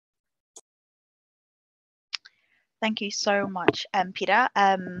Thank you so much, Peter.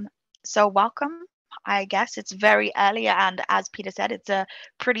 So welcome. I guess it's very early, and as Peter said, it's a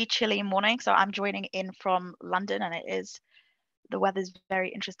pretty chilly morning. So I'm joining in from London, and the weather's very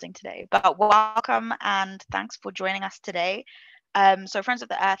interesting today. But welcome and thanks for joining us today. So Friends of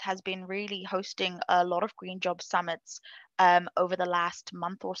the Earth has been really hosting a lot of green job summits over the last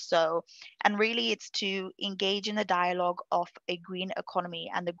month or so. And really, it's to engage in the dialogue of a green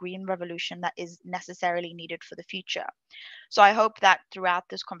economy and the green revolution that is necessarily needed for the future. So I hope that throughout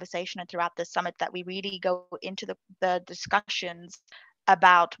this conversation and throughout this summit that we really go into the discussions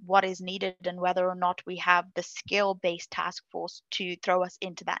about what is needed and whether or not we have the skill-based task force to throw us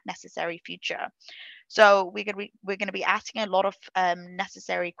into that necessary future. So we're going to be asking a lot of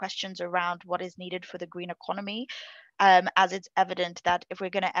necessary questions around what is needed for the green economy, as it's evident that if we're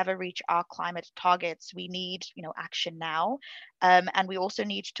going to ever reach our climate targets, we need, action now, and we also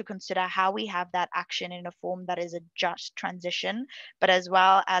need to consider how we have that action in a form that is a just transition, but as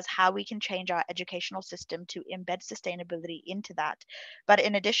well as how we can change our educational system to embed sustainability into that. But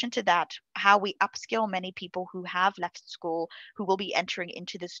in addition to that, how we upskill many people who have left school, who will be entering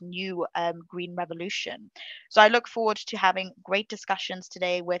into this new green revolution. So I look forward to having great discussions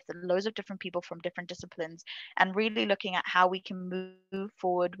today with loads of different people from different disciplines and really looking at how we can move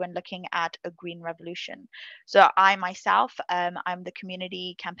forward when looking at a green revolution. So I myself, I'm the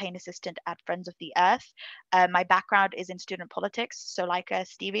community campaign assistant at Friends of the Earth. My background is in student politics. So like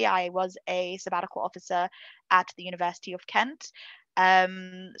Stevie, I was a sabbatical officer at the University of Kent.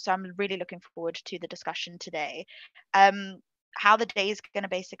 So I'm really looking forward to the discussion today. How the day is going to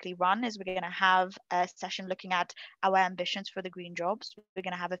basically run is we're going to have a session looking at our ambitions for the green jobs. We're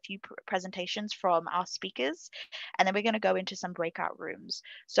going to have a few presentations from our speakers, and then we're going to go into some breakout rooms.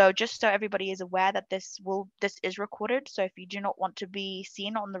 So just so everybody is aware that this is recorded. So if you do not want to be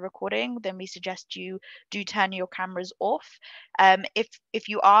seen on the recording, then we suggest you do turn your cameras off. If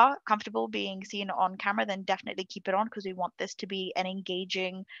you are comfortable being seen on camera, then definitely keep it on because we want this to be an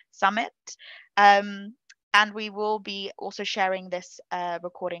engaging summit. And we will be also sharing this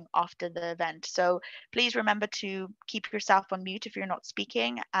recording after the event. So please remember to keep yourself on mute if you're not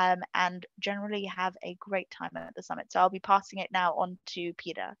speaking, and generally have a great time at the summit. So I'll be passing it now on to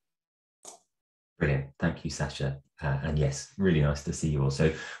Peter. Brilliant. Thank you, Sasha. And yes, really nice to see you all.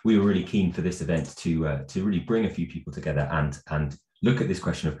 So we were really keen for this event to really bring a few people together and look at this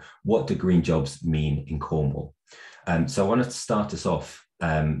question of what do green jobs mean in Cornwall. So I wanted to start us off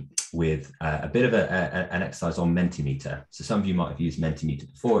with a bit of an exercise on Mentimeter. So some of you might have used Mentimeter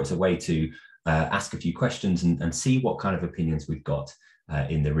before. It's a way to ask a few questions and see what kind of opinions we've got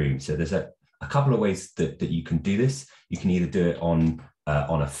in the room. So there's a couple of ways that you can do this. You can either do it on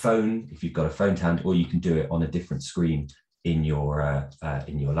a phone, if you've got a phone to hand, or you can do it on a different screen in your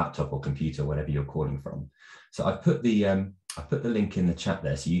laptop or computer, whatever you're calling from. So I put the link in the chat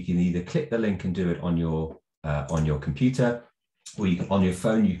there. So you can either click the link and do it on your computer, or on your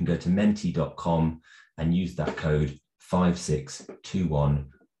phone, you can go to menti.com and use that code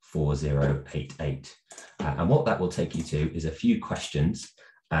 56214088. And what that will take you to is a few questions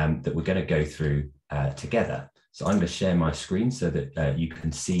that we're going to go through together. So I'm going to share my screen so that you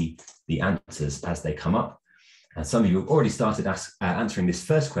can see the answers as they come up. And some of you have already started answering this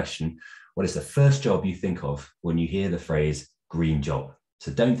first question. What is the first job you think of when you hear the phrase green job?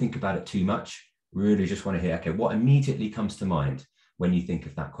 So don't think about it too much. Really just want to hear, okay, what immediately comes to mind when you think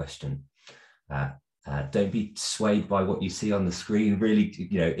of that question? Don't be swayed by what you see on the screen. Really,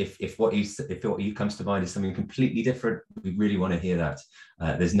 if what you comes to mind is something completely different, we really want to hear that.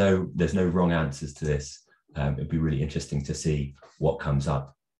 There's no wrong answers to this. It'd be really interesting to see what comes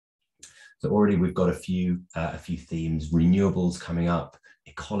up. So already we've got a few themes: renewables coming up,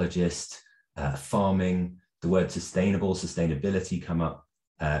 ecologist, farming. The word sustainability come up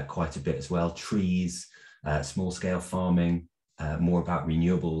quite a bit as well. Trees, small scale farming, more about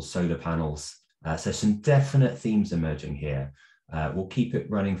renewables, solar panels. So some definite themes emerging here. We'll keep it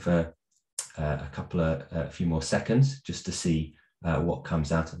running for a few more seconds just to see what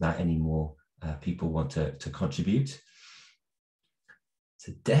comes out of that. Any more people want to contribute?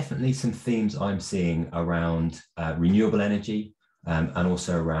 So definitely some themes I'm seeing around renewable energy and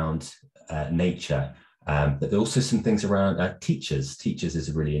also around nature. But also some things around teachers. Teachers is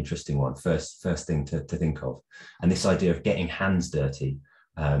a really interesting one. First thing to think of. And this idea of getting hands dirty.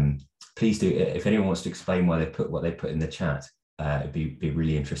 Please do, if anyone wants to explain why they put what they put in the chat, it'd be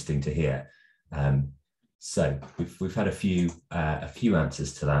really interesting to hear. So we've had a few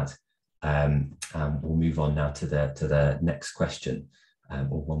answers to that. We'll move on now to the next question.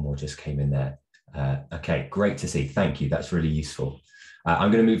 Or one more just came in there. Okay, great to see. Thank you. That's really useful.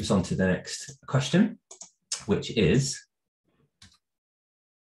 I'm going to move us on to the next question. which is,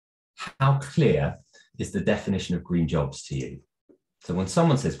 how clear is the definition of green jobs to you? So when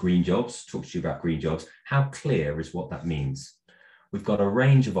someone says green jobs, talks to you about green jobs, how clear is what that means? We've got a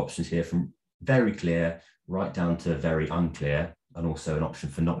range of options here from very clear right down to very unclear, and also an option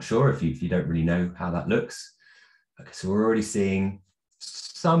for not sure if you don't really know how that looks. Okay, so we're already seeing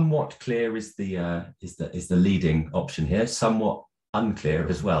somewhat clear is the leading option here, somewhat unclear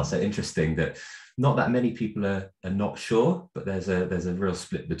as well. So interesting that not that many people are not sure, but there's a real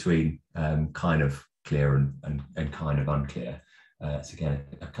split between kind of clear and kind of unclear. So again,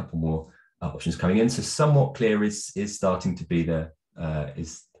 a couple more options coming in. So somewhat clear is starting to be the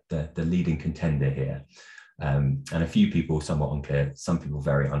leading contender here. And a few people somewhat unclear, some people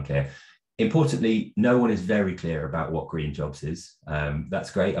very unclear. Importantly, no one is very clear about what green jobs is.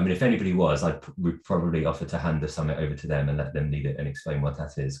 That's great. I mean, if anybody was, would probably offer to hand the summit over to them and let them lead it and explain what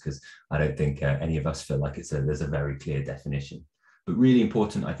that is, because I don't think any of us feel like there's a very clear definition. But really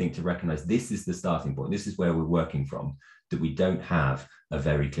important, I think, to recognize this is the starting point. This is where we're working from, that we don't have a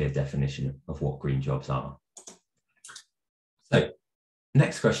very clear definition of what green jobs are. So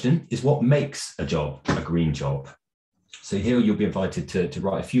next question is, what makes a job a green job? So here you'll be invited to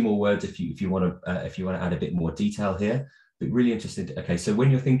write a few more words if you want to add a bit more detail here. But really interested. Okay, so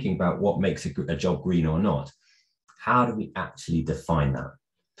when you're thinking about what makes a job green or not, how do we actually define that?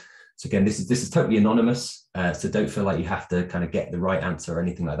 So again, this is totally anonymous. So don't feel like you have to kind of get the right answer or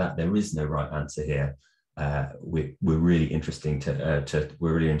anything like that. There is no right answer here. We're really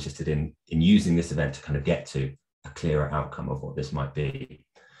we're really interested in using this event to kind of get to a clearer outcome of what this might be.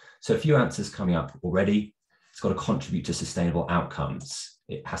 So a few answers coming up already. It's got to contribute to sustainable outcomes.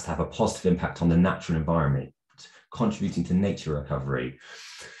 It has to have a positive impact on the natural environment, contributing to nature recovery,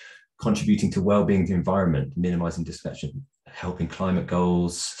 contributing to well-being of the environment, minimizing disruption, helping climate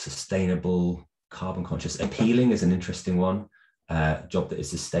goals, sustainable, carbon conscious. Appealing is an interesting one. Job that is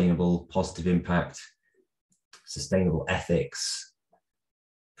sustainable, positive impact, sustainable ethics,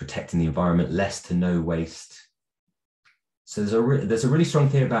 protecting the environment, less to no waste. So there's a really strong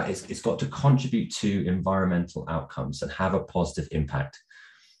theory about it's got to contribute to environmental outcomes and have a positive impact.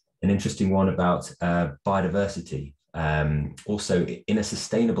 An interesting one about biodiversity. Also in a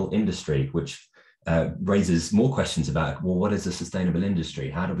sustainable industry, which raises more questions about, well, what is a sustainable industry?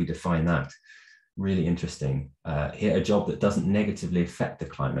 How do we define that? Really interesting. Here, a job that doesn't negatively affect the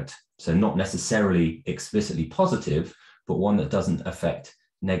climate. So not necessarily explicitly positive, but one that doesn't affect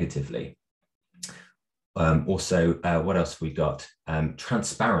negatively. Also, what else have we got?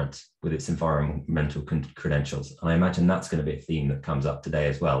 Transparent with its environmental credentials. And I imagine that's going to be a theme that comes up today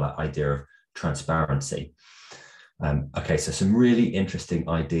as well, that idea of transparency. Okay, so some really interesting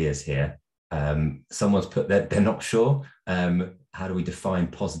ideas here. Someone's put that they're not sure. How do we define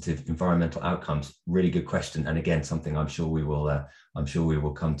positive environmental outcomes? Really good question. And again, something I'm sure we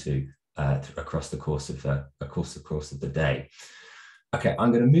will come to across the course of the day. Okay,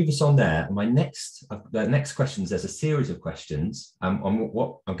 I'm going to move us on there. The next questions, there's a series of questions.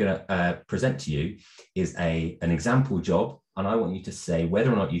 What I'm going to present to you is an example job, and I want you to say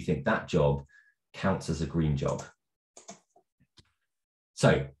whether or not you think that job counts as a green job.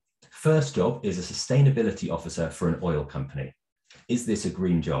 So, first job is a sustainability officer for an oil company. Is this a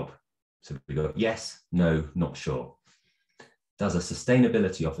green job? So we got yes, no, not sure. Does a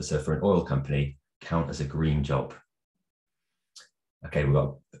sustainability officer for an oil company count as a green job? Okay, we've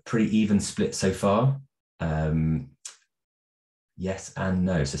got a pretty even split so far. Yes and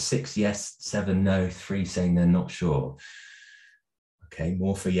no. So 6 yes, 7 no, 3 saying they're not sure. Okay,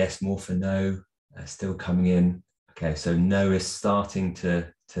 more for yes, more for no. Still coming in. Okay, so no is starting to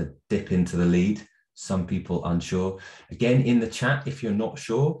dip into the lead. Some people unsure. Again, in the chat, if you're not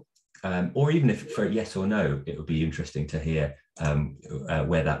sure, or even if for yes or no, it would be interesting to hear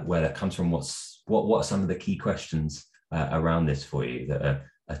where that comes from. What are some of the key questions around this for you that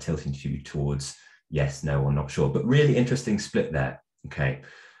are tilting you towards yes, no, or not sure? But really interesting split there. Okay,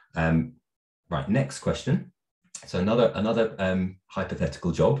 right. Next question. So another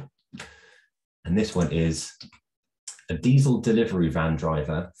hypothetical job, and this one is a diesel delivery van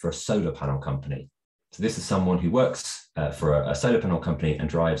driver for a solar panel company. So this is someone who works for a solar panel company and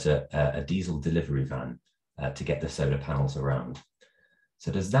drives a diesel delivery van to get the solar panels around.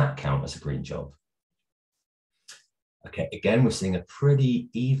 So does that count as a green job? Okay, again, we're seeing a pretty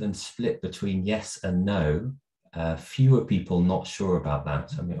even split between yes and no. Fewer people not sure about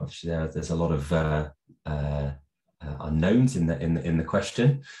that. I mean, obviously there's a lot of unknowns in the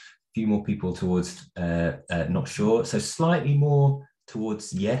question. A few more people towards not sure. So slightly more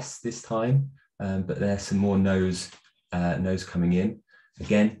towards yes this time, but there's some more no's coming in.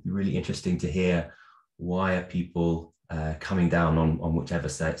 Again, really interesting to hear Why are people coming down on whichever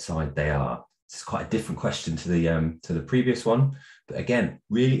side they are? It's quite a different question to the previous one, but again,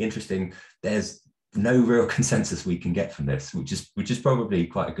 really interesting. There's no real consensus we can get from this, which is probably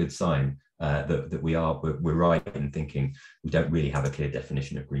quite a good sign that we're right in thinking we don't really have a clear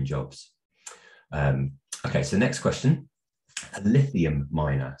definition of green jobs. Okay, so next question, a lithium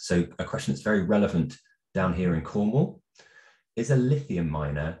miner. So a question that's very relevant down here in Cornwall. Is a lithium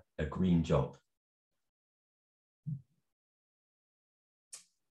miner a green job?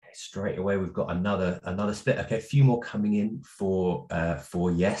 Okay, straight away, we've got another split. Okay, a few more coming in for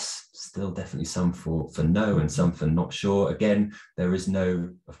yes, still definitely some for no and some for not sure. Again, there is no,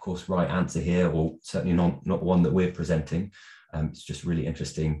 of course, right answer here, or certainly not one that we're presenting. It's just really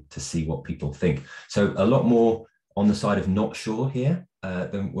interesting to see what people think. So a lot more on the side of not sure here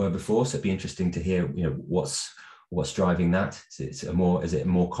than were before. So it'd be interesting to hear, what's driving that. Is it a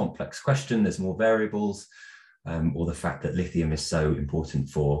more complex question? There's more variables, or the fact that lithium is so important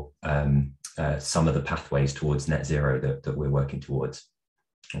for some of the pathways towards net zero that we're working towards.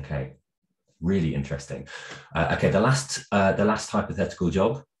 Okay, really interesting. Okay, the last hypothetical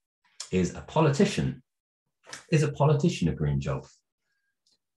job is a politician. Is a politician a green job?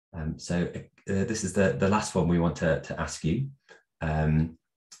 So this is the last one we want to ask you. I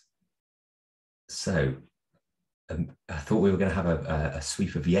thought we were going to have a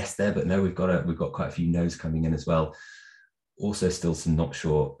sweep of yes there, but no, we've got quite a few no's coming in as well. Also, still some not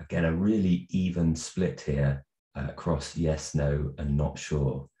sure. Again, a really even split here across yes, no, and not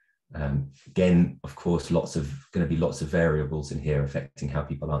sure. Again, of course, going to be lots of variables in here affecting how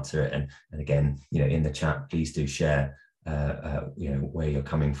people answer it. And again, in the chat, please do share, where you're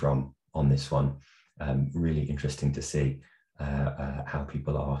coming from on this one. Really interesting to see how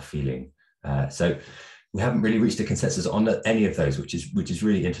people are feeling. So we haven't really reached a consensus on any of those, which is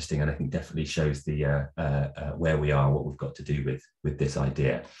really interesting, and I think definitely shows the where we are, what we've got to do with this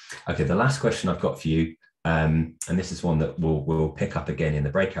idea. Okay, the last question I've got for you. And this is one that we'll pick up again in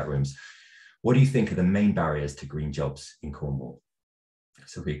the breakout rooms. What do you think are the main barriers to green jobs in Cornwall?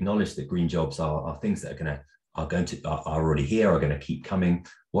 So we acknowledge that green jobs are things that are already here, are going to keep coming.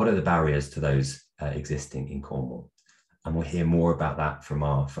 What are the barriers to those existing in Cornwall? And we'll hear more about that from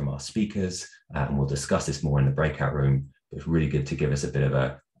our speakers, and we'll discuss this more in the breakout room. But it's really good to give us a bit of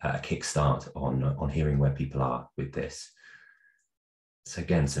a kickstart on hearing where people are with this. So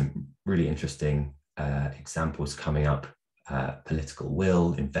again, some really interesting examples coming up: political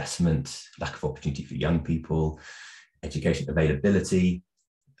will, investment, lack of opportunity for young people, education availability,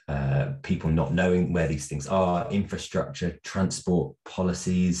 people not knowing where these things are, infrastructure, transport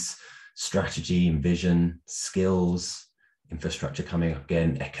policies, strategy and vision, skills, infrastructure coming up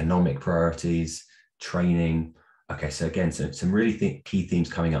again, economic priorities, training. Okay, so again, some really key themes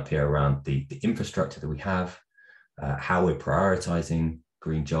coming up here around the infrastructure that we have, how we're prioritizing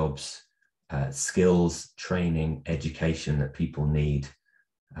green jobs, skills, training, education that people need.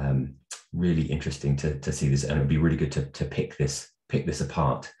 Really interesting to see this, and it'd be really good to pick this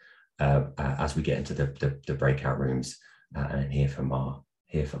apart as we get into the breakout rooms and hear from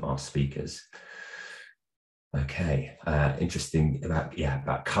our speakers. Okay, interesting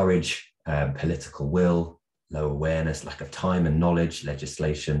about courage, political will, low awareness, lack of time and knowledge,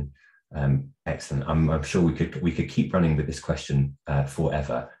 legislation. Excellent. I'm sure we could keep running with this question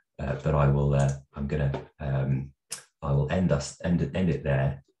forever. But I will. I will end it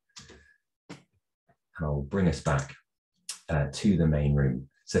there, and I'll bring us back to the main room.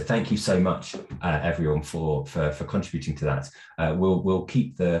 So thank you so much, everyone, for contributing to that. We'll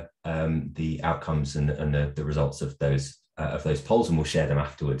keep the outcomes and the results of those polls, and we'll share them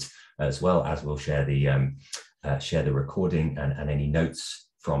afterwards, as well as we'll share the recording and any notes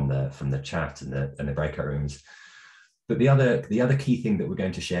from the chat and the breakout rooms. But the other key thing that we're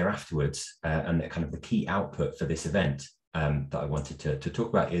going to share afterwards, and kind of the key output for this event that I wanted to talk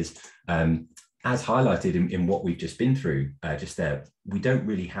about is, as highlighted in what we've just been through just there, we don't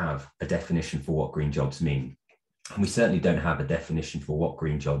really have a definition for what green jobs mean. And we certainly don't have a definition for what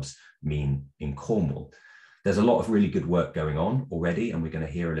green jobs mean in Cornwall. There's a lot of really good work going on already, and we're going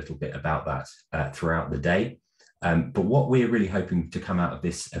to hear a little bit about that throughout the day. But what we're really hoping to come out of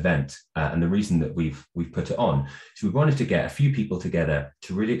this event, and the reason that we've put it on, is we wanted to get a few people together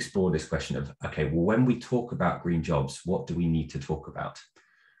to really explore this question of, okay, well, when we talk about green jobs, what do we need to talk about?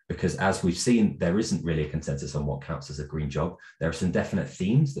 Because as we've seen, there isn't really a consensus on what counts as a green job. There are some definite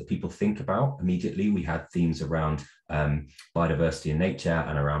themes that people think about immediately. We had themes around biodiversity and nature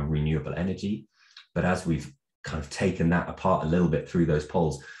and around renewable energy. But as we've kind of taken that apart a little bit through those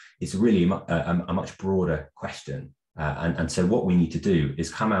polls, it's really a much broader question. And so what we need to do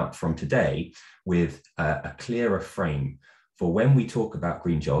is come out from today with a clearer frame for when we talk about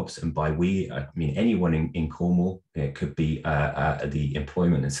green jobs. And by we, I mean anyone in Cornwall. It could be the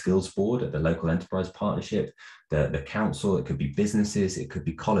Employment and Skills Board at the local enterprise partnership, the council, it could be businesses, it could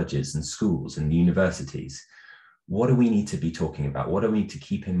be colleges and schools and universities. What do we need to be talking about? What do we need to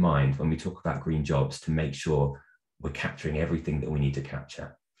keep in mind when we talk about green jobs to make sure we're capturing everything that we need to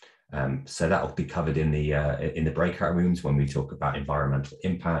capture? So that will be covered in the breakout rooms when we talk about environmental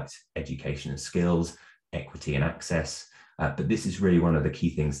impact, education and skills, equity and access. But this is really one of the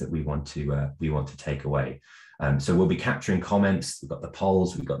key things that we want to take away. So we'll be capturing comments. We've got the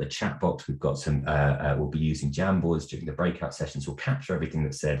polls, we've got the chat box, we've got some. We'll be using Jamboards during the breakout sessions. We'll capture everything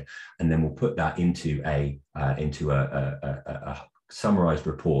that's said, and then we'll put that into a summarized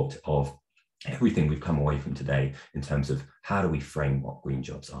report of everything we've come away from today in terms of how do we frame what green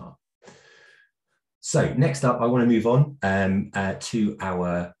jobs are. So next up, I want to move on to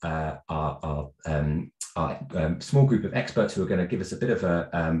our small group of experts who are going to give us a bit of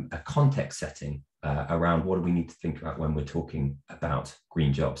a context setting around what do we need to think about when we're talking about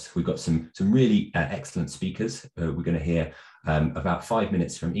green jobs. We've got some really excellent speakers. We're going to hear about 5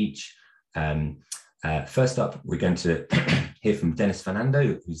 minutes from each. First up, we're going to hear from Dennis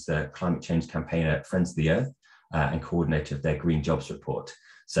Fernando, who's the climate change campaigner at Friends of the Earth and coordinator of their Green Jobs Report.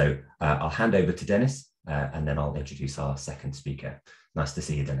 So I'll hand over to Dennis and then I'll introduce our second speaker. Nice to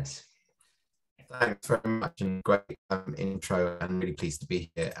see you, Dennis. Thanks very much, and great intro, and really pleased to be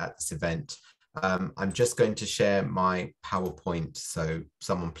here at this event. I'm just going to share my PowerPoint, so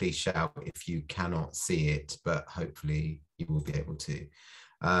someone please shout if you cannot see it, but hopefully you will be able to.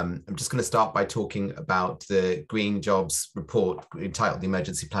 I'm just going to start by talking about the Green Jobs report entitled The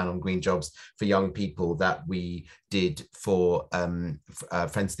Emergency Plan on Green Jobs for Young People that we did for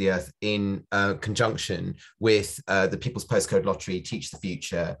Friends of the Earth in conjunction with the People's Postcode Lottery, Teach the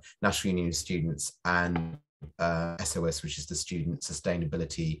Future, National Union of Students, and SOS, which is the Student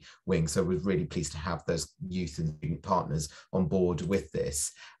Sustainability Wing. So we're really pleased to have those youth and student partners on board with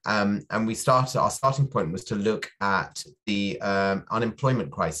this. And our starting point was to look at the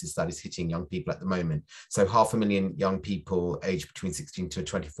unemployment crisis that is hitting young people at the moment. So 500,000 young people aged between 16 to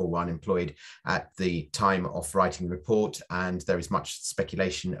 24 were unemployed at the time of writing the report. And there is much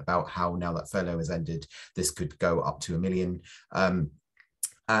speculation about how, now that furlough has ended, this could go up to 1 million.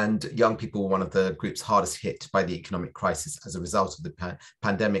 And young people were one of the groups hardest hit by the economic crisis as a result of the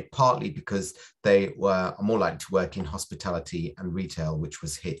pandemic, partly because they are more likely to work in hospitality and retail, which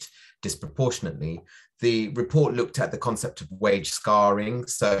was hit disproportionately. The report looked at the concept of wage scarring.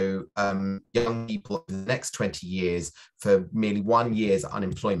 So young people in the next 20 years, for merely 1 year's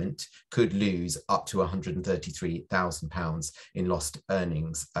unemployment, could lose up to £133,000 in lost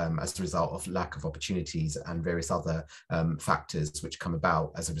earnings as a result of lack of opportunities and various other factors which come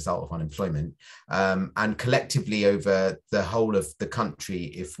about as a result of unemployment. And collectively over the whole of the country,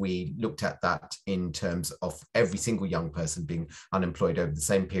 if we looked at that in terms of every single young person being unemployed over the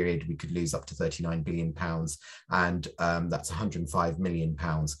same period, we could lose up to £39 billion. And that's £105 million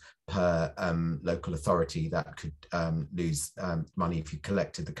per local authority that could lose money if you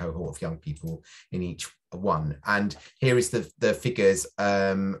collected the cohort of young people in each one. And here is the figures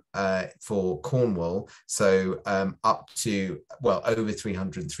for Cornwall. So up to, well, over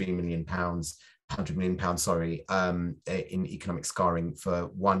 £303 million, £100 million, sorry, in economic scarring for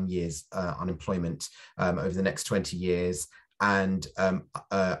 1 year's unemployment over the next 20 years. And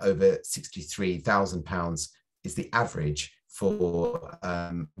over £63,000 is the average for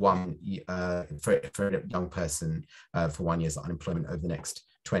a young person for 1 year's unemployment over the next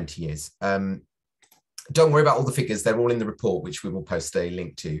 20 years. Don't worry about all the figures, they're all in the report, which we will post a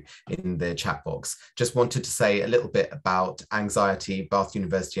link to in the chat box. Just wanted to say a little bit about anxiety. Bath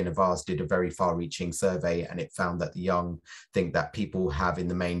University and Avars did a very far-reaching survey, and it found that the young think that people have in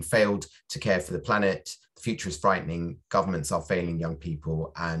the main failed to care for the planet. The future is frightening, governments are failing young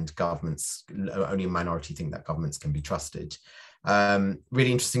people, and governments, only a minority think that governments can be trusted.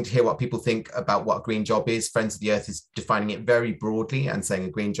 Really interesting to hear what people think about what a green job is. Friends of the Earth is defining it very broadly and saying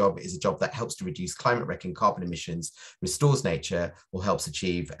a green job is a job that helps to reduce climate wrecking carbon emissions, restores nature, or helps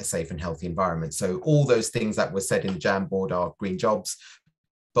achieve a safe and healthy environment. So all those things that were said in the Jamboard are green jobs,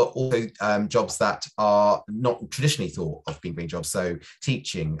 but also jobs that are not traditionally thought of being green jobs. So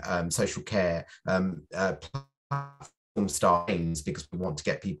teaching, social care, staff trains, because we want to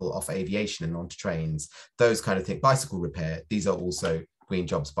get people off aviation and onto trains, those kind of things, bicycle repair, these are also green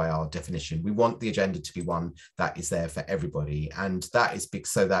jobs by our definition. We want the agenda to be one that is there for everybody. And that is big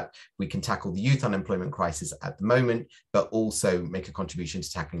so that we can tackle the youth unemployment crisis at the moment, but also make a contribution to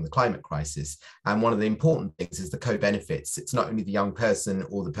tackling the climate crisis. And one of the important things is the co-benefits. It's not only the young person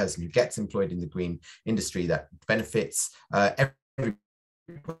or the person who gets employed in the green industry that benefits, everybody.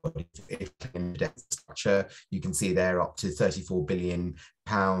 In debt structure, you can see there up to £34 billion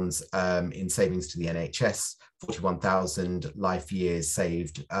in savings to the NHS, 41,000 life years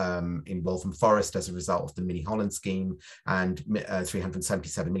saved in Waltham Forest as a result of the Mini Holland scheme, and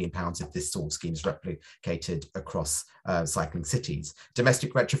 £377 million if this sort of scheme is replicated across cycling cities.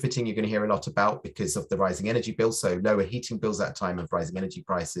 Domestic retrofitting you're going to hear a lot about because of the rising energy bill, so lower heating bills at a time of rising energy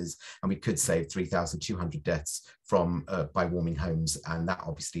prices, and we could save 3,200 deaths from by warming homes, and that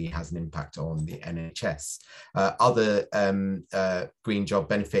obviously has an impact on the NHS. Other green job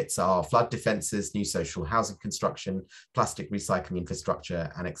benefits are flood defences, new social housing construction, plastic recycling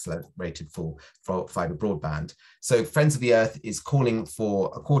infrastructure, and accelerated full fibre broadband. So Friends of the Earth is calling for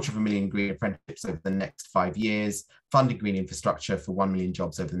 250,000 green apprenticeships over the next 5 years, funding green infrastructure for 1 million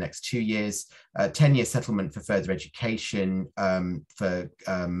jobs over the next 2 years, 10-year settlement for further education to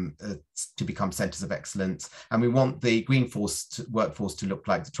become centres of excellence. And we want the green workforce to look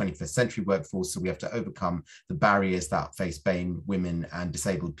like the 21st century workforce, so we have to overcome the barriers that face BAME, women and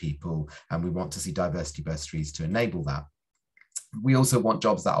disabled people, and we want to see diversity bursaries to enable that. We also want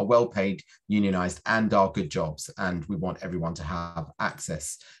jobs that are well paid, unionised, and are good jobs, and we want everyone to have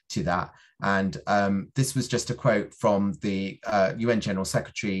access to that. And this was just a quote from the UN General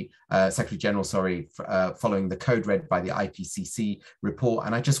Secretary, following the code read by the IPCC report.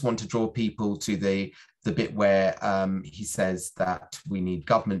 And I just want to draw people to the bit where he says that we need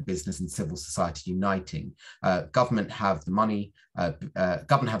government, business, and civil society uniting. Government have the money,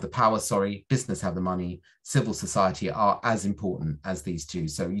 government have the power, business have the money, civil society are as important as these two.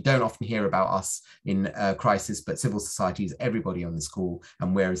 So you don't often hear about us in crisis, but civil society is everybody on this call,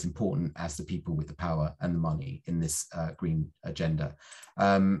 and we're as important as the people with the power and the money in this green agenda.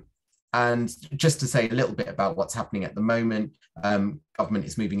 And just to say a little bit about what's happening at the moment, government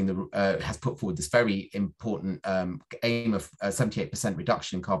is moving in the has put forward this very important aim of 78%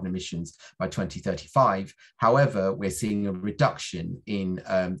 reduction in carbon emissions by 2035. However, we're seeing a reduction in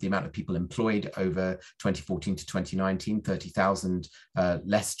the amount of people employed over 2014 to 2019, 30,000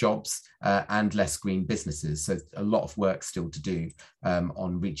 less jobs and less green businesses. So a lot of work still to do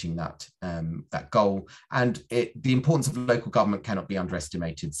on reaching that goal. And the importance of local government cannot be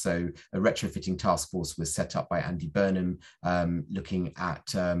underestimated. So a retrofitting task force was set up by Andy Burnham, looking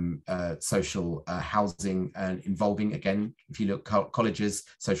at social housing and involving, again, if you look, colleges,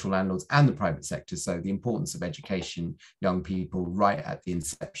 social landlords, and the private sector. So the importance of education, young people, right at the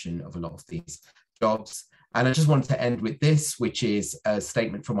inception of a lot of these jobs. And I just wanted to end with this, which is a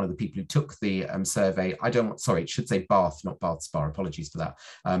statement from one of the people who took the survey. It should say Bath, not Bath Spa, apologies for that.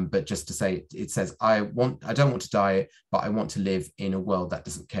 But just to say, it says, I don't want to die, but I want to live in a world that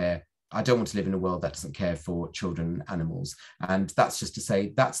doesn't care. I don't want to live in a world that doesn't care for children and animals. And that's just to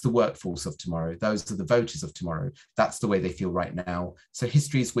say, that's the workforce of tomorrow. Those are the voters of tomorrow. That's the way they feel right now. So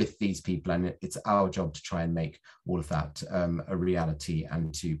history is with these people, and it's our job to try and make all of that a reality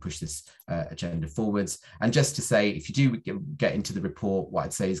and to push this agenda forwards. And just to say, if you do get into the report, what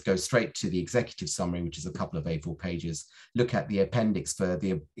I'd say is go straight to the executive summary, which is a couple of A4 pages. Look at the appendix for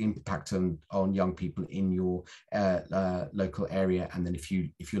the impact on young people in your local area. And then if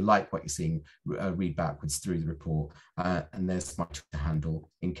you like what you're seeing, read backwards through the report, and there's my Twitter handle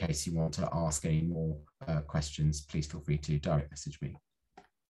in case you want to ask any more questions. Please feel free to direct message me.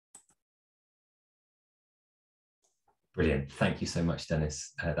 Brilliant. Thank you so much,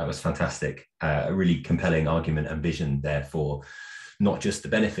 Dennis. That was fantastic. A really compelling argument and vision there for not just the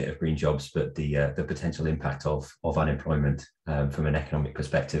benefit of green jobs, but the potential impact of unemployment from an economic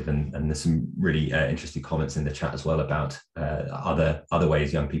perspective. And there's some really interesting comments in the chat as well about other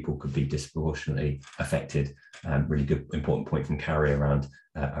ways young people could be disproportionately affected. Really good, important point from Carrie around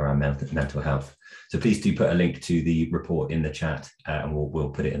mental health. So please do put a link to the report in the chat, and we'll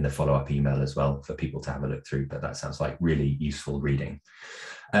put it in the follow-up email as well for people to have a look through. But that sounds like really useful reading.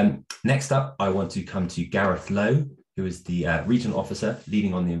 Next up, I want to come to Gareth Lowe, who is the regional officer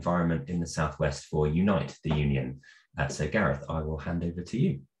leading on the environment in the Southwest for Unite the Union. So Gareth, I will hand over to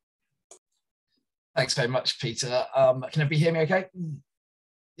you. Thanks very much, Peter. Can everybody hear me okay?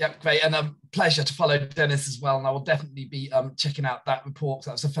 Yeah, great. And a pleasure to follow Dennis as well. And I will definitely be checking out that report.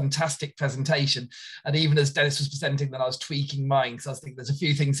 That was a fantastic presentation. And even as Dennis was presenting, then I was tweaking mine because I think there's a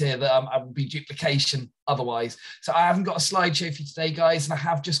few things here that I will be duplication otherwise. So I haven't got a slideshow for you today, guys, and I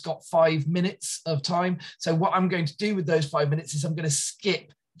have just got 5 minutes of time. So what I'm going to do with those 5 minutes is I'm going to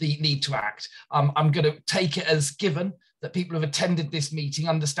skip the need to act. I'm going to take it as given that people who have attended this meeting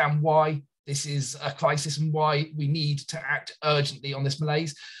understand why this is a crisis and why we need to act urgently on this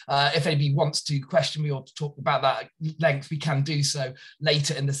malaise. If anybody wants to question me or to talk about that at length, we can do so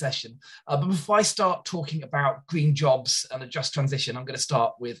later in the session. But before I start talking about green jobs and a just transition, I'm going to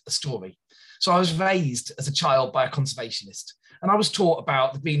start with a story. So I was raised as a child by a conservationist, and I was taught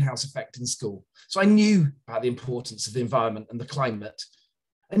about the greenhouse effect in school. So I knew about the importance of the environment and the climate,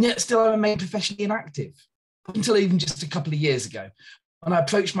 and yet still I remained professionally inactive up until even just a couple of years ago. And I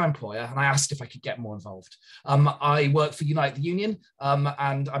approached my employer and I asked if I could get more involved. I work for Unite the Union,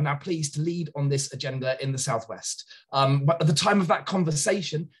 and I'm now pleased to lead on this agenda in the Southwest. But at the time of that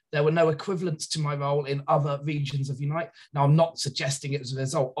conversation, there were no equivalents to my role in other regions of Unite. Now, I'm not suggesting it was a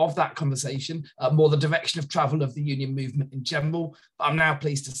result of that conversation, more the direction of travel of the union movement in general, but I'm now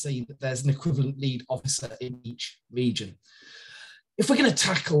pleased to see that there's an equivalent lead officer in each region. If we're going to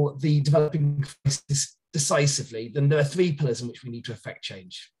tackle the developing crisis decisively, then there are 3 pillars in which we need to affect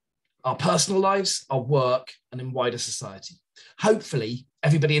change: our personal lives, our work, and in wider society. Hopefully,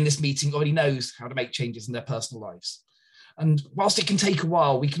 everybody in this meeting already knows how to make changes in their personal lives. And whilst it can take a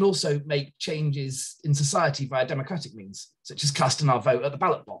while, we can also make changes in society via democratic means, such as casting our vote at the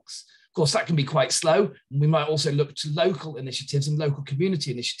ballot box. Of course, that can be quite slow, and we might also look to local initiatives and local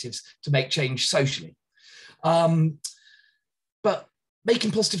community initiatives to make change socially. But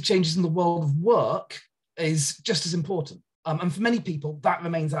making positive changes in the world of work is just as important. And for many people, that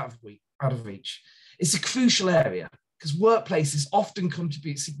remains out of reach. It's a crucial area because workplaces often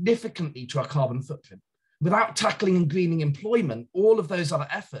contribute significantly to our carbon footprint. Without tackling and greening employment, all of those other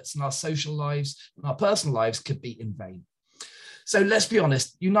efforts in our social lives and our personal lives could be in vain. So let's be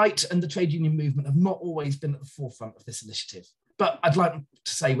honest, Unite and the trade union movement have not always been at the forefront of this initiative. But I'd like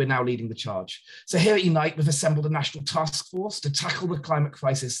to say we're now leading the charge. So here at Unite, we've assembled a national task force to tackle the climate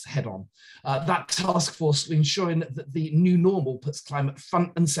crisis head on. That task force is ensuring that the new normal puts climate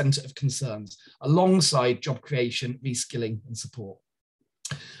front and centre of concerns, alongside job creation, reskilling and support.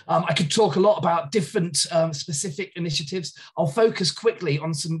 I could talk a lot about different specific initiatives. I'll focus quickly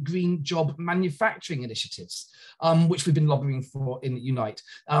on some green job manufacturing initiatives, which we've been lobbying for in Unite.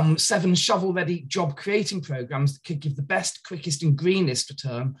 7 shovel-ready job creating programs that could give the best, quickest and greenest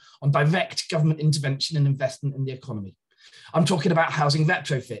return on direct government intervention and investment in the economy. I'm talking about housing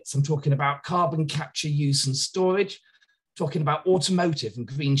retrofits. I'm talking about carbon capture, use and storage, talking about automotive and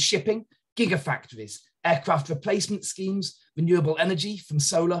green shipping, gigafactories, aircraft replacement schemes, renewable energy from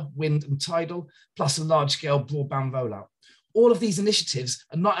solar, wind and tidal, plus a large-scale broadband rollout. All of these initiatives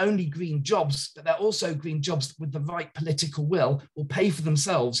are not only green jobs, but they're also green jobs that with the right political will pay for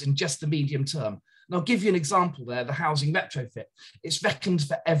themselves in just the medium term. And I'll give you an example there, the housing retrofit. It's reckoned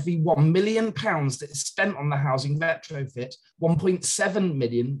for every £1 million that is spent on the housing retrofit, 1.7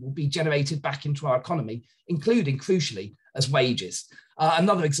 million will be generated back into our economy, including, crucially, as wages.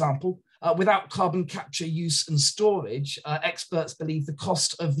 Another example, without carbon capture, use and storage, experts believe the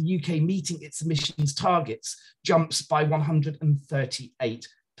cost of the UK meeting its emissions targets jumps by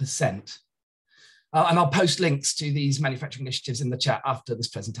 138%. And I'll post links to these manufacturing initiatives in the chat after this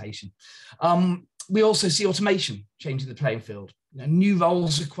presentation. We also see automation changing the playing field. New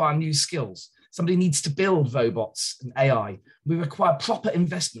roles require new skills. Somebody needs to build robots and AI. We require proper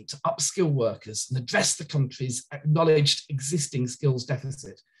investment to upskill workers and address the country's acknowledged existing skills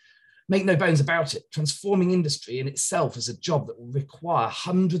deficit. Make no bones about it, transforming industry in itself is a job that will require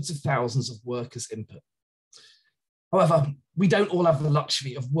hundreds of thousands of workers' input. However, we don't all have the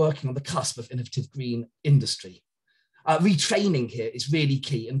luxury of working on the cusp of innovative green industry. Retraining here is really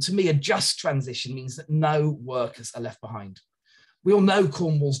key, and to me, a just transition means that no workers are left behind. We all know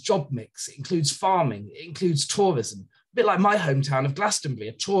Cornwall's job mix. It includes farming, it includes tourism, a bit like my hometown of Glastonbury,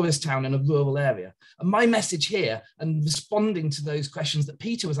 a tourist town in a rural area. And my message here, and responding to those questions that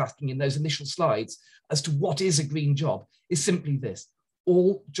Peter was asking in those initial slides as to what is a green job, is simply this: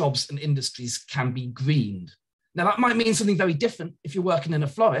 all jobs and industries can be greened. Now, that might mean something very different if you're working in a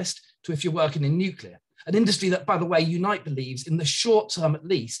florist to if you're working in nuclear, an industry that, by the way, Unite believes, in the short term at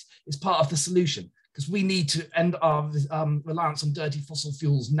least, is part of the solution, because we need to end our reliance on dirty fossil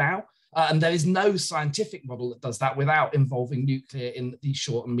fuels now. And there is no scientific model that does that without involving nuclear in the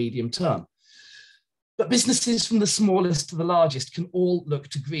short and medium term. But businesses from the smallest to the largest can all look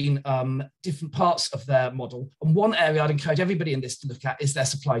to green different parts of their model. And one area I'd encourage everybody in this to look at is their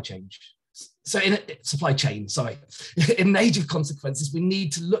supply chain. So in an age of consequences, we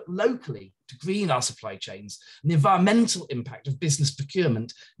need to look locally to green our supply chains. And the environmental impact of business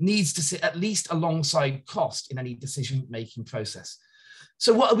procurement needs to sit at least alongside cost in any decision-making process.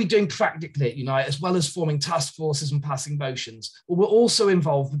 So what are we doing practically at Unite, as well as forming task forces and passing motions? Well, we're also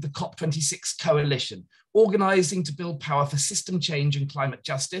involved with the COP26 coalition, organising to build power for system change and climate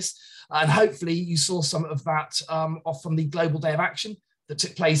justice. And hopefully you saw some of that off from the Global Day of Action that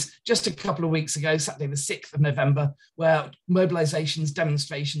took place just a couple of weeks ago, Saturday the 6th of November, where mobilisations,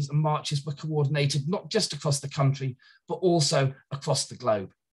 demonstrations and marches were coordinated not just across the country, but also across the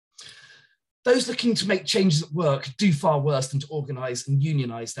globe. Those looking to make changes at work do far worse than to organise and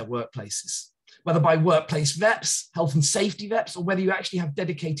unionise their workplaces. Whether by workplace reps, health and safety reps, or whether you actually have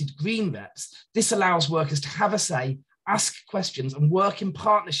dedicated green reps, this allows workers to have a say, ask questions and work in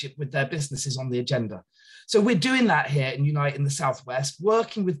partnership with their businesses on the agenda. So we're doing that here in Unite in the Southwest,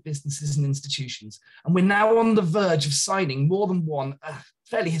 working with businesses and institutions. And we're now on the verge of signing more than one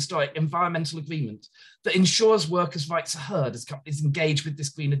fairly historic environmental agreement that ensures workers' rights are heard as companies engage with this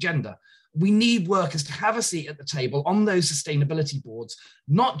green agenda. We need workers to have a seat at the table on those sustainability boards,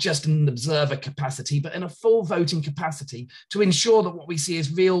 not just in an observer capacity, but in a full voting capacity to ensure that what we see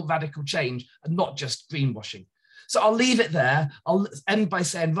is real radical change and not just greenwashing. So I'll leave it there. I'll end by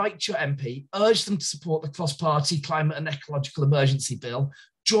saying, write to your MP, urge them to support the cross-party climate and ecological emergency bill,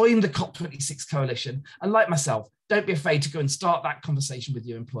 join the COP26 coalition, and like myself, don't be afraid to go and start that conversation with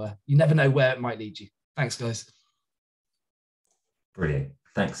your employer. You never know where it might lead you. Thanks, guys. Brilliant.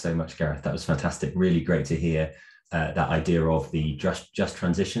 Thanks so much, Gareth. That was fantastic. Really great to hear that idea of the just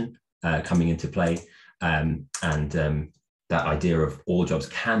transition coming into play, and that idea of all jobs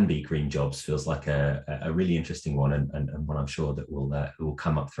can be green jobs feels like a really interesting one, and one I'm sure that will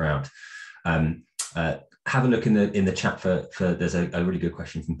come up throughout. Have a look in the chat for there's a really good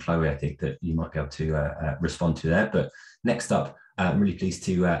question from Chloe, I think, that you might be able to respond to there. But next up, I'm really pleased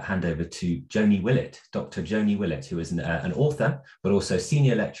to hand over to Joni Willett, Dr. Joni Willett, who is an author, but also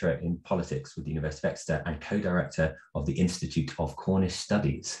senior lecturer in politics with the University of Exeter and co-director of the Institute of Cornish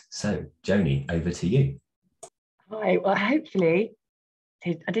Studies. So, Joni, over to you. Hi, well, hopefully,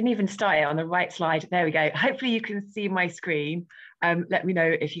 I didn't even start it on the right slide. There we go. Hopefully you can see my screen. Let me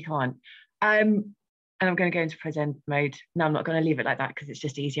know if you can't. And I'm going to go into present mode. No, I'm not going to leave it like that because it's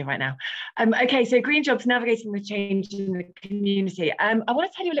just easier right now. Okay, so green jobs, navigating the change in the community. I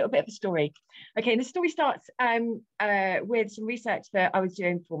want to tell you a little bit of a story. Okay, and the story starts with some research that I was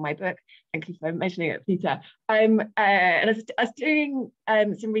doing for my book. Thank you for mentioning it, Peter. And I was doing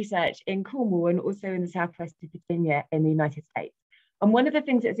some research in Cornwall and also in the southwest of Virginia in the United States. And one of the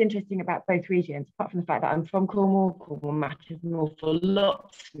things that's interesting about both regions, apart from the fact that I'm from Cornwall, Cornwall matters an awful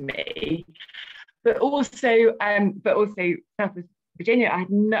lot to me, but also Southwest Virginia, I've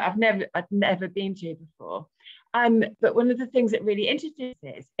never been to before. But one of the things that really interested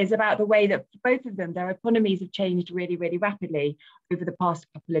us is about the way that both of them, their economies have changed really, really rapidly over the past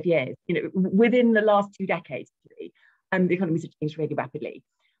couple of years. You know, within the last 2 decades, really, the economies have changed really rapidly.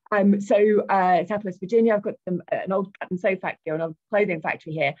 Southwest Virginia, I've got an old cut and sew factory, an old clothing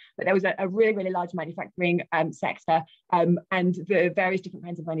factory here, but there was a really, really large manufacturing sector, and the various different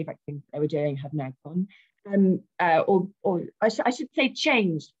kinds of manufacturing they were doing have now gone, or I should say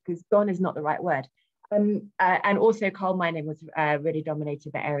changed, because gone is not the right word. And also coal mining was really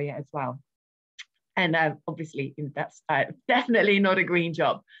dominated the area as well. And obviously that's definitely not a green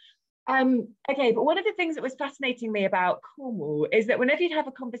job. Okay, but one of the things that was fascinating me about Cornwall is that whenever you'd have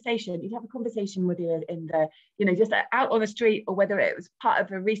a conversation with you in the, just out on the street, or whether it was part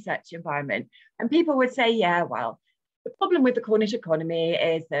of a research environment, and people would say, yeah, well, the problem with the Cornish economy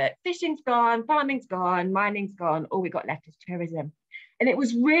is that fishing's gone, farming's gone, mining's gone, all we got left is tourism. And it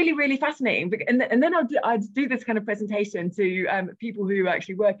was really, really fascinating. And then I'd do this kind of presentation to people who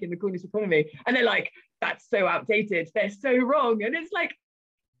actually work in the Cornish economy, and they're like, that's so outdated, they're so wrong. And it's like,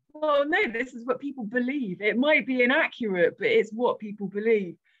 well, no, this is what people believe. It might be inaccurate, but it's what people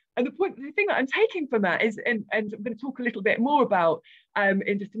believe. And the thing that I'm taking from that is, and I'm going to talk a little bit more about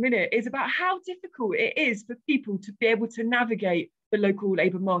in just a minute, is about how difficult it is for people to be able to navigate the local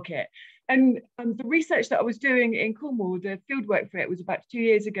labour market. And the research that I was doing in Cornwall, the fieldwork for it was about 2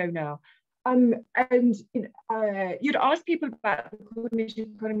 years ago now. You'd ask people about the Cornish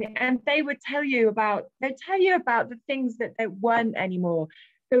economy, and they would tell you about the things that there weren't anymore.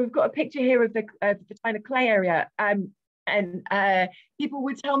 So we've got a picture here of the China clay area, and people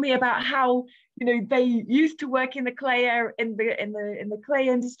would tell me about how they used to work in the clay in the clay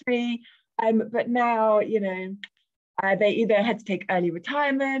industry, But now, they either had to take early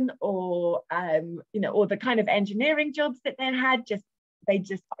retirement, or or the kind of engineering jobs that they had they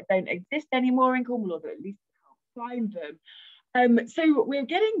just don't exist anymore in Cornwall, or at least can't find them. So we're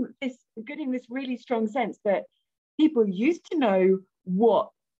getting this really strong sense that people used to know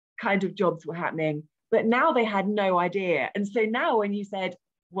what kind of jobs were happening, but now they had no idea. And so now when you said,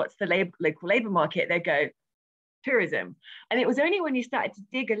 what's the local labour market, they go, tourism. And it was only when you started to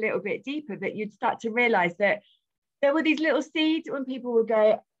dig a little bit deeper that you'd start to realise that there were these little seeds when people would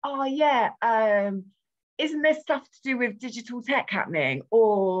go, oh yeah, isn't there stuff to do with digital tech happening?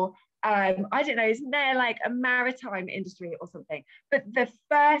 Or I don't know, isn't there like a maritime industry or something? But the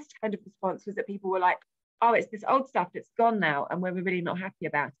first kind of response was that people were like, oh, it's this old stuff that's gone now, and we're really not happy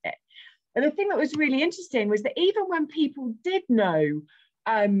about it. And the thing that was really interesting was that even when people did know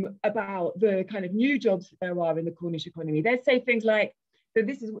about the kind of new jobs that there are in the Cornish economy, they'd say things like, so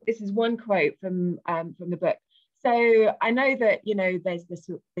this is one quote from the book. So I know that, there's this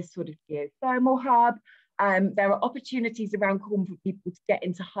sort of geothermal hub. There are opportunities around Cornwall for people to get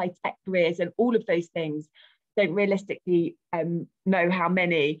into high-tech careers, and all of those things don't realistically know how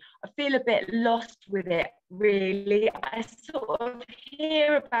many. I feel a bit lost with it, really. I sort of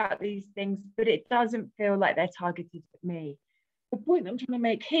hear about these things, but it doesn't feel like they're targeted at me. The point I'm trying to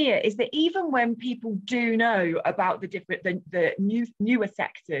make here is that even when people do know about the newer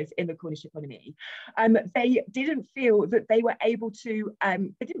sectors in the Cornish economy, they didn't feel that they were able to.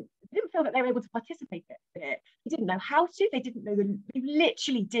 They didn't feel that they were able to participate in it. They didn't know how to. They didn't know they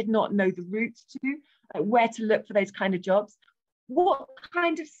literally did not know the routes to where to look for those kind of jobs. What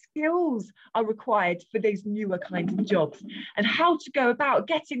kind of skills are required for those newer kinds of jobs, and how to go about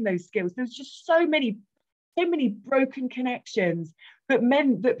getting those skills? There's just so many broken connections that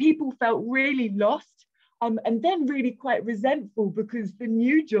meant that people felt really lost, and then really quite resentful because the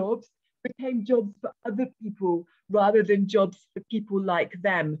new jobs became jobs for other people rather than jobs for people like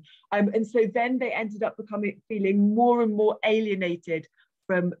them. And so then they ended up feeling more and more alienated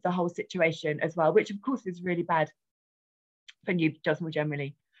from the whole situation as well, which of course is really bad for new jobs more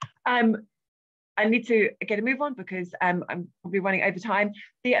generally. I need to get a move on because I'm probably running over time.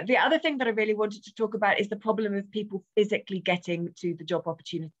 The other thing that I really wanted to talk about is the problem of people physically getting to the job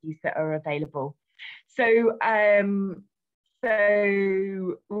opportunities that are available. So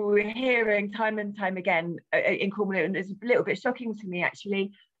we're hearing time and time again in Cornwall, and it's a little bit shocking to me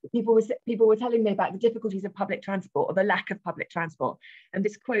actually. People were telling me about the difficulties of public transport, or the lack of public transport. And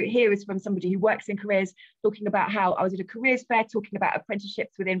this quote here is from somebody who works in careers, talking about how I was at a careers fair talking about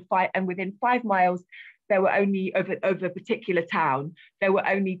apprenticeships within 5 miles. There were only over a particular town, there were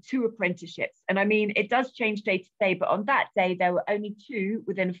only 2 apprenticeships. And I mean, it does change day to day, but on that day, there were only 2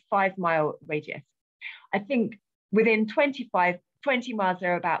 within a 5-mile radius. I think within 20 miles,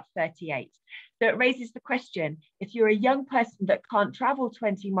 there are about 38. So it raises the question, if you're a young person that can't travel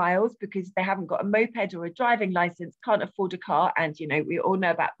 20 miles because they haven't got a moped or a driving license, can't afford a car, and we all know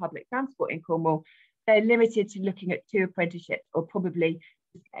about public transport in Cornwall, they're limited to looking at 2 apprenticeships, or probably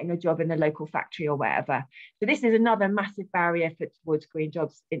just getting a job in the local factory or wherever. So this is another massive barrier towards green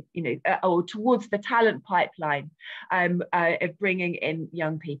jobs, or towards the talent pipeline of bringing in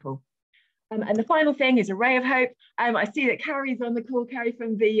young people. And the final thing is a ray of hope. I see that Carrie's on the call, Carrie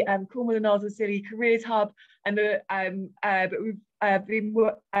from the Cornwall and Isles of Scilly Careers Hub, and but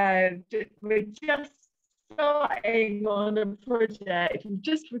we're just starting on a project. We've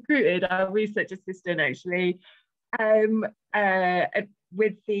just recruited our research assistant actually,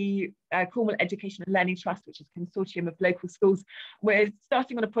 with the Cornwall Education and Learning Trust, which is a consortium of local schools. We're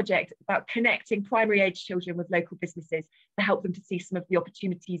starting on a project about connecting primary age children with local businesses to help them to see some of the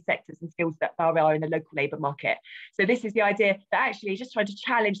opportunities, sectors and skills that there are in the local labour market. So this is the idea that actually just trying to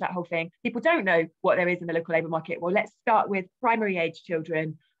challenge that whole thing. People don't know what there is in the local labour market. Well, let's start with primary age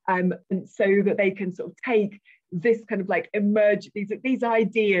children, and so that they can sort of take this kind of like these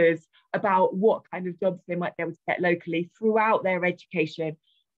ideas about what kind of jobs they might be able to get locally throughout their education.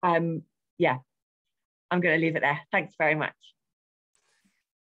 Yeah, I'm going to leave it there. Thanks very much.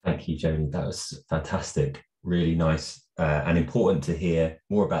 Thank you, Joni. That was fantastic. Really nice and important to hear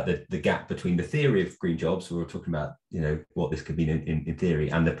more about the gap between the theory of green jobs. We were talking about, what this could mean in theory,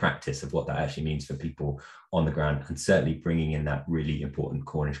 and the practice of what that actually means for people on the ground, and certainly bringing in that really important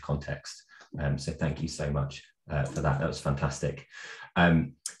Cornish context. So thank you so much for that. That was fantastic.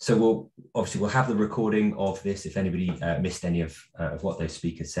 So we'll have the recording of this if anybody missed any of what those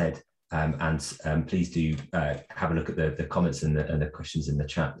speakers said. And please do have a look at the comments and the questions in the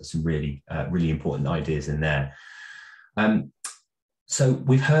chat. There's some really important ideas in there. So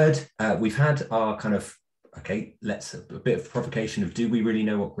we've had our kind of okay, let's a bit of provocation of, do we really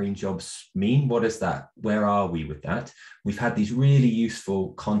know what green jobs mean? What is that? Where are we with that? We've had these really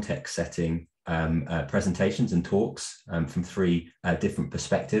useful context setting presentations and talks from three different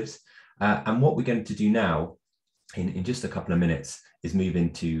perspectives. And what we're going to do now in just a couple of minutes is move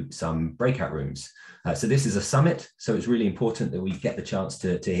into some breakout rooms. So this is a summit, so it's really important that we get the chance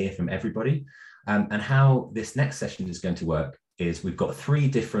to hear from everybody. And how this next session is going to work is we've got 3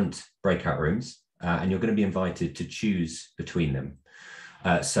 different breakout rooms, and you're going to be invited to choose between them.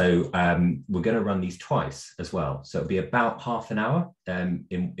 So we're going to run these twice as well. So it'll be about half an hour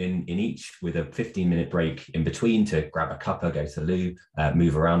in each, with a 15-minute break in between to grab a cuppa, go to the loo,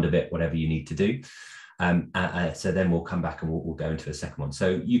 move around a bit, whatever you need to do. So then we'll come back and we'll go into a second one.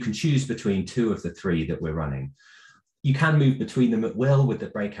 So you can choose between 2 of the 3 that we're running. You can move between them at will with the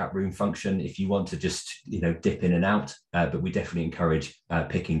breakout room function if you want to just, dip in and out, but we definitely encourage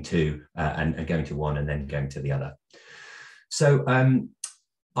picking 2 and going to one and then going to the other. So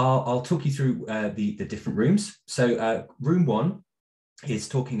I'll talk you through the different rooms. So room 1 is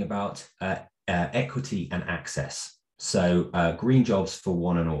talking about equity and access. So green jobs for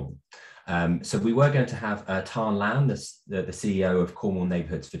one and all. So we were going to have Tarn Lamb, the CEO of Cornwall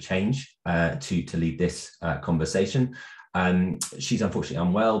Neighbourhoods for Change, to lead this conversation. She's unfortunately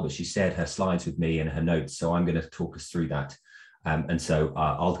unwell, but she shared her slides with me and her notes, so I'm going to talk us through that. And so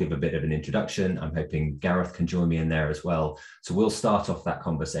I'll give a bit of an introduction. I'm hoping Gareth can join me in there as well. So we'll start off that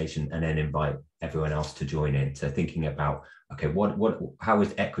conversation and then invite everyone else to join in. So thinking about, okay, how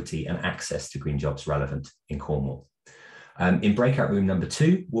is equity and access to green jobs relevant in Cornwall? In breakout room number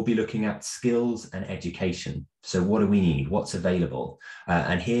 2, we'll be looking at skills and education. So what do we need? What's available?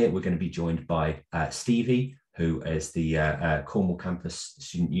 And here we're going to be joined by Stevie, who is the Cornwall Campus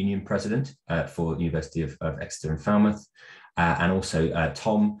Student Union President for the University of Exeter and Falmouth, and also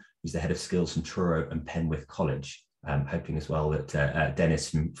Tom, who's the head of skills from Truro and Penwith College. Hoping as well that Dennis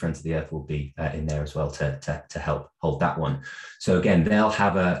from Friends of the Earth will be in there as well to help hold that one. So again, they'll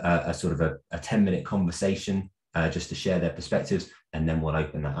have a sort of a 10-minute conversation just to share their perspectives, and then we'll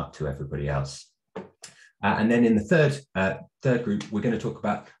open that up to everybody else. And then in the third group, we're going to talk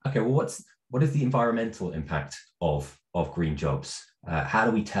about, okay, well, what is the environmental impact of green jobs? How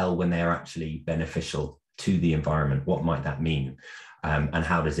do we tell when they are actually beneficial to the environment? What might that mean? And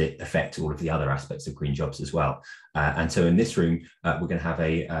how does it affect all of the other aspects of green jobs as well? And so in this room, we're going to have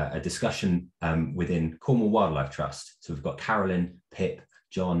a discussion within Cornwall Wildlife Trust. So we've got Carolyn, Pip,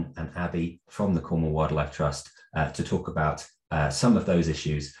 John and Abby from the Cornwall Wildlife Trust to talk about some of those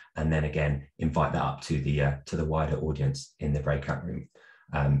issues, and then again invite that up to the wider audience in the breakout room.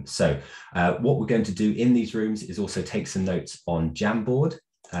 So what we're going to do in these rooms is also take some notes on Jamboard,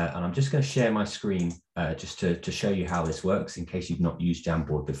 and I'm just going to share my screen just to show you how this works in case you've not used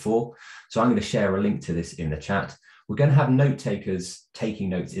Jamboard before. So I'm going to share a link to this in the chat. We're going to have note takers taking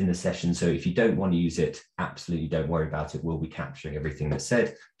notes in the session. So if you don't want to use it, absolutely don't worry about it. We'll be capturing everything that's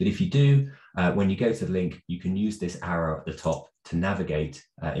said. But if you do, when you go to the link, you can use this arrow at the top to navigate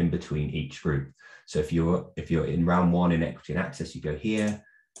in between each group. So if you're in round 1 in equity and access, you go here.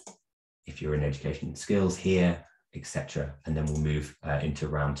 If you're in education and skills, here, etc. And then we'll move into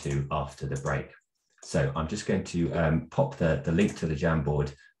round 2 after the break. So I'm just going to pop the link to the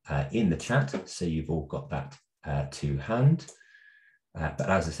Jamboard in the chat, so you've all got that to hand. But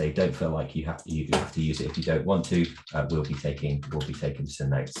as I say, don't feel like you have to use it if you don't want to. We'll be taking some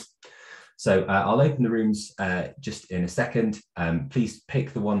notes. So I'll open the rooms just in a second. Please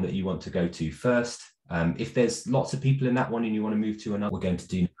pick the one that you want to go to first. If there's lots of people in that one and you want to move to another, we're going to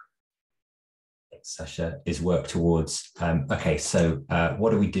do Sasha is work towards. Okay, so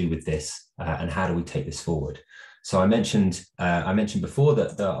what do we do with this, and how do we take this forward? So I mentioned before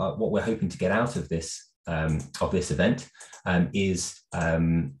that what we're hoping to get out of this event is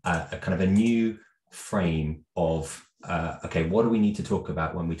a kind of a new frame of okay, what do we need to talk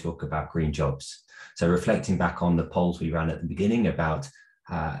about when we talk about green jobs? So reflecting back on the polls we ran at the beginning about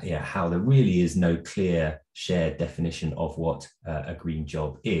how there really is no clear shared definition of what a green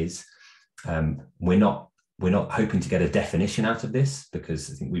job is. We're not hoping to get a definition out of this,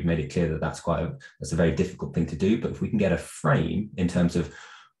 because I think we've made it clear that that's a very difficult thing to do. But if we can get a frame in terms of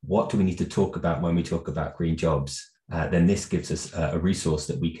what do we need to talk about when we talk about green jobs, then this gives us a resource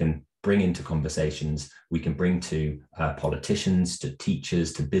that we can bring into conversations, we can bring to politicians, to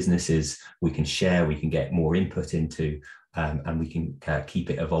teachers, to businesses, we can share, we can get more input into, and we can keep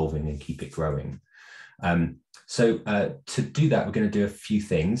it evolving and keep it growing. So to do that, we're going to do a few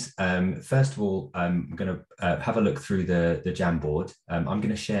things. First of all, I'm going to have a look through the Jamboard. I'm going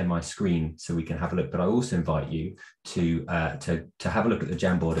to share my screen so we can have a look, but I also invite you to have a look at the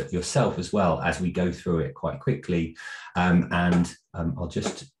Jamboard yourself as well as we go through it quite quickly. I'll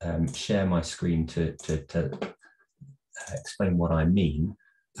just share my screen to explain what I mean.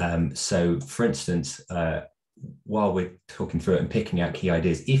 So for instance, while we're talking through it and picking out key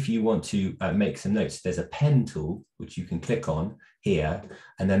ideas, if you want to make some notes, there's a pen tool which you can click on here,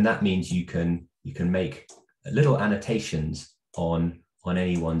 and then that means you can make little annotations on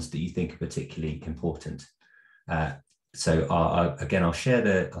any ones that you think are particularly important. So again, I'll share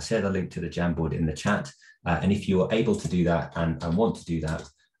the link to the Jamboard in the chat, and if you are able to do that and want to do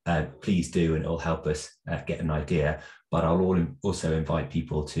that, please do, and it'll help us get an idea. But I'll also invite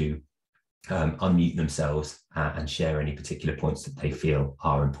people to unmute themselves and share any particular points that they feel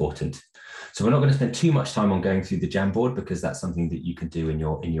are important. So we're not going to spend too much time on going through the Jamboard, because that's something that you can do in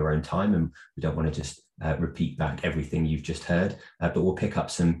your own time, and we don't want to just repeat back everything you've just heard, but we'll pick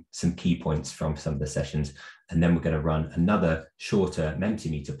up some key points from some of the sessions, and then we're going to run another shorter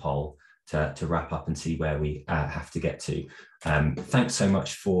Mentimeter poll to wrap up and see where we have to get to. Thanks so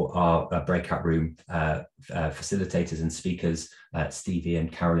much for our breakout room facilitators and speakers, Stevie and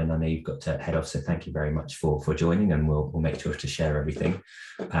Carolyn. I know you've got to head off, so thank you very much for joining, and we'll make sure to share everything.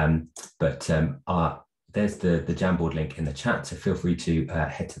 There's the Jamboard link in the chat, so feel free to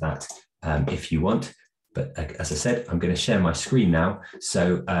head to that if you want. But as I said, I'm going to share my screen now.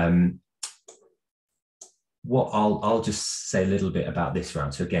 So what I'll just say a little bit about this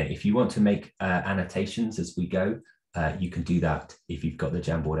round. So again, if you want to make annotations as we go, you can do that if you've got the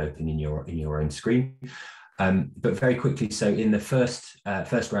Jamboard open in your own screen. But very quickly, so in the first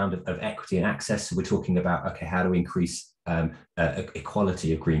round of equity and access, we're talking about, okay, how do we increase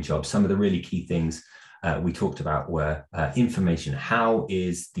equality of green jobs? Some of the really key things we talked about were information. How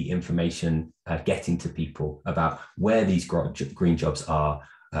is the information getting to people about where these green jobs are,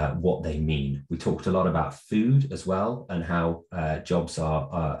 what they mean? We talked a lot about food as well, and how jobs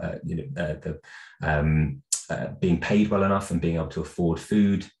are being paid well enough and being able to afford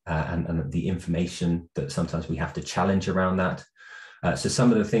food, and the information that sometimes we have to challenge around that. So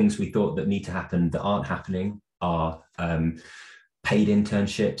some of the things we thought that need to happen that aren't happening are paid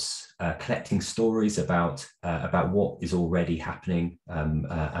internships, collecting stories about what is already happening,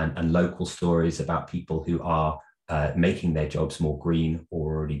 and local stories about people who are making their jobs more green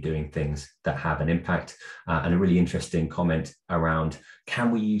or already doing things that have an impact. And a really interesting comment around,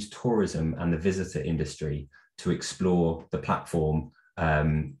 can we use tourism and the visitor industry to explore the platform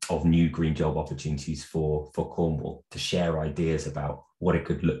of new green job opportunities for Cornwall, to share ideas about what it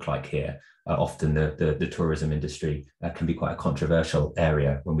could look like here? Often the tourism industry can be quite a controversial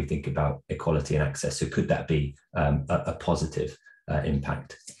area when we think about equality and access. So could that be a positive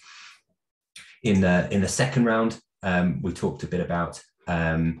impact? In the second round, we talked a bit about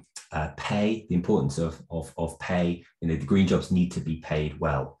pay, the importance of pay. The green jobs need to be paid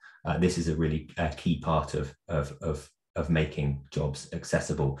well. This is a really key part of making jobs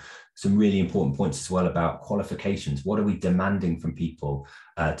accessible. Some really important points as well about qualifications. What are we demanding from people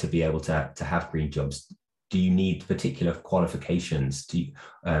to be able to have green jobs? Do you need particular qualifications? Do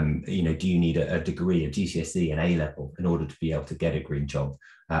you need a degree, a GCSE, an A-level in order to be able to get a green job?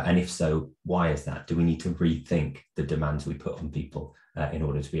 And if so, why is that? Do we need to rethink the demands we put on people in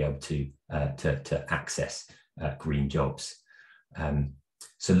order to be able to access green jobs?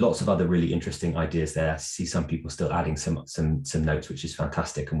 So lots of other really interesting ideas there. I see some people still adding some notes, which is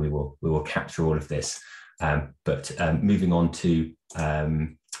fantastic, and we will capture all of this. But moving on to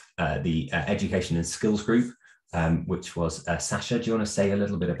the education and skills group, which was Sasha. Do you want to say a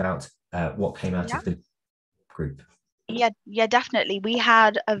little bit about what came out of the group? Yeah, definitely. We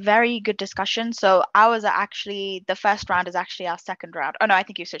had a very good discussion. So ours are actually, the first round is actually our second round. Oh no, I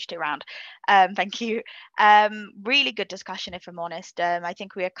think you switched it around. Thank you. Really good discussion, if I'm honest. I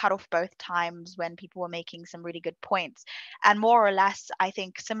think we were cut off both times when people were making some really good points. And more or less, I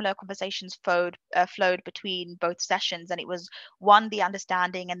think similar conversations flowed between both sessions. And it was, one, the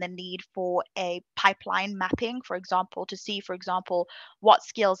understanding and the need for a pipeline mapping, for example, to see, for example, what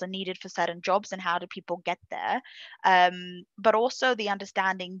skills are needed for certain jobs and how do people get there. But also the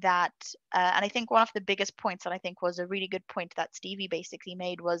understanding that, and I think one of the biggest points that I think was a really good point that Stevie basically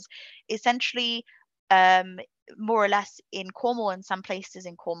made was essentially, more or less in Cornwall, in some places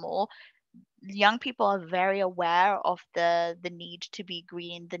in Cornwall, young people are very aware of the need to be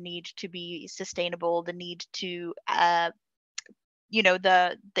green, the need to be sustainable, the need to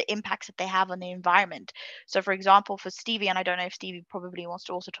the impacts that they have on the environment. So for example, for Stevie, and I don't know if Stevie probably wants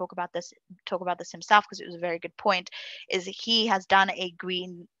to also talk about this himself, because it was a very good point, is he has done a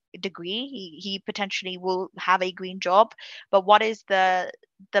green degree. He potentially will have a green job, but what is the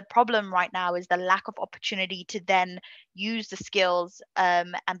problem right now is the lack of opportunity to then use the skills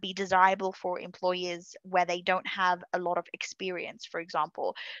and be desirable for employers where they don't have a lot of experience, for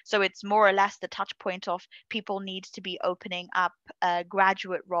example. So it's more or less the touch point of people need to be opening up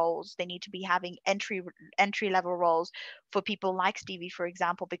graduate roles. They need to be having entry level roles for people like Stevie, for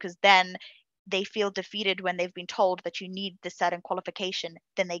example, because then they feel defeated when they've been told that you need this certain qualification.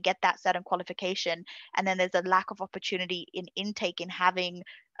 Then they get that certain qualification, and then there's a lack of opportunity in intake in having,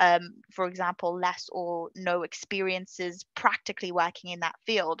 for example, less or no experiences practically working in that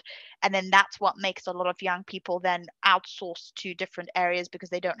field. And then that's what makes a lot of young people then outsource to different areas,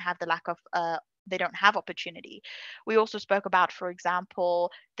 because they don't have the lack of they don't have opportunity. We also spoke about, for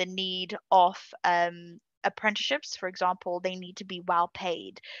example, the need of apprenticeships. For example, they need to be well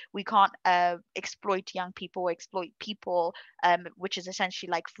paid. We can't exploit young people or exploit people, which is essentially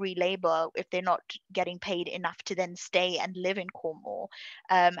like free labor, if they're not getting paid enough to then stay and live in Cornwall.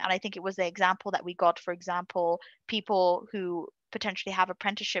 And I think it was the example that we got, for example, people who potentially have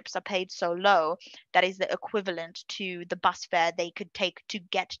apprenticeships are paid so low that is the equivalent to the bus fare they could take to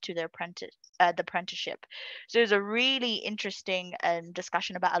get to the apprenticeship. So it was a really interesting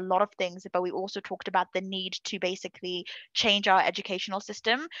discussion about a lot of things, but we also talked about the need to basically change our educational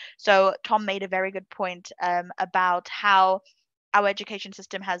system. So Tom made a very good point about how our education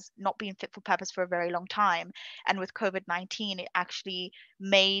system has not been fit for purpose for a very long time, and with COVID-19 it actually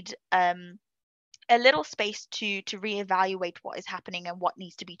made a little space to reevaluate what is happening and what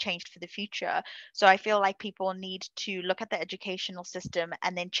needs to be changed for the future. So I feel like people need to look at the educational system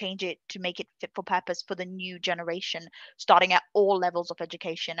and then change it to make it fit for purpose for the new generation, starting at all levels of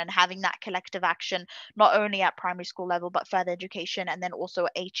education and having that collective action, not only at primary school level, but further education and then also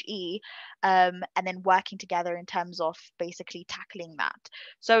HE, and then working together in terms of basically tackling that.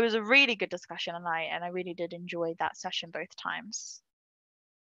 So it was a really good discussion, and I really did enjoy that session both times.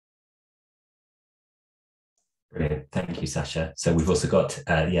 Brilliant, thank you, Sasha. So we've also got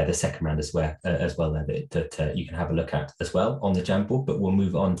the second round as well there that you can have a look at as well on the Jamboard. But we'll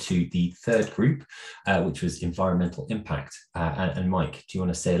move on to the third group, which was environmental impact. And Mike, do you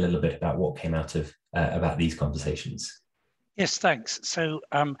want to say a little bit about what came out of about these conversations? Yes, thanks. So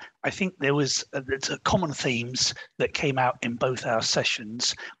I think there's common themes that came out in both our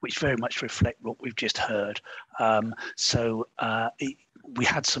sessions, which very much reflect what we've just heard. We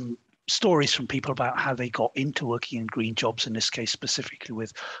had some stories from people about how they got into working in green jobs, in this case specifically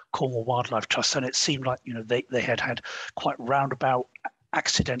with Cornwall Wildlife Trust, and it seemed like they had quite roundabout,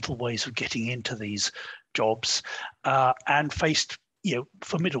 accidental ways of getting into these jobs and faced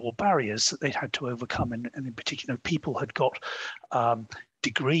formidable barriers that they'd had to overcome, and in particular people had got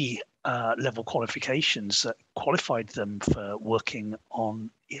degree level qualifications that qualified them for working on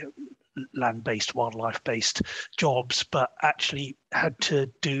land-based, wildlife-based jobs, but actually had to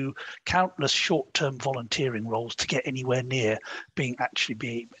do countless short-term volunteering roles to get anywhere near being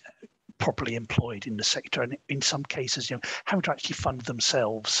properly employed in the sector, and in some cases, having to actually fund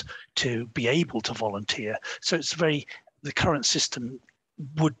themselves to be able to volunteer. So it's the current system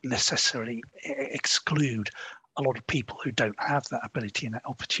would necessarily exclude a lot of people who don't have that ability and that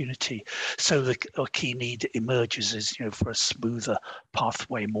opportunity. So the key need emerges is, for a smoother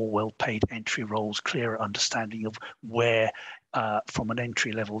pathway, more well-paid entry roles, clearer understanding of where from an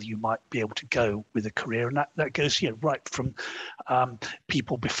entry level you might be able to go with a career. And that goes right from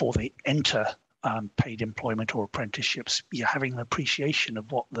people before they enter paid employment or apprenticeships, having an appreciation of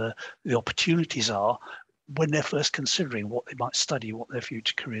what the opportunities are when they're first considering what they might study, what their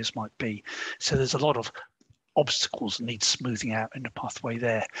future careers might be. So there's a lot of obstacles need smoothing out in the pathway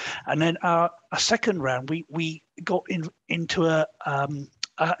there. And then our second round, we got into an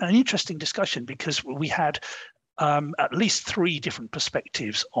interesting discussion, because we had at least 3 different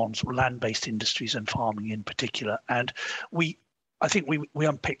perspectives on sort of land-based industries and farming in particular. And I think we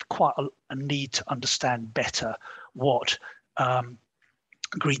unpicked quite a need to understand better what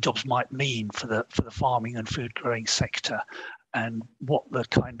green jobs might mean for the farming and food growing sector, and what the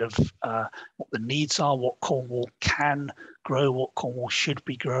kind of what the needs are, what Cornwall can grow, what Cornwall should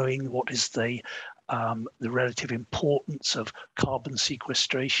be growing, what is the relative importance of carbon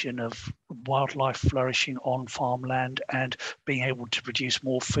sequestration, of wildlife flourishing on farmland and being able to produce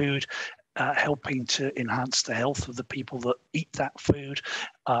more food, helping to enhance the health of the people that eat that food,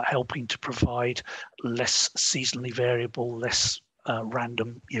 helping to provide less seasonally variable, less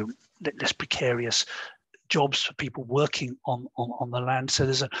random, less precarious jobs for people working on the land. So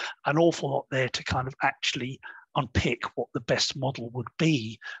there's an awful lot there to kind of actually unpick what the best model would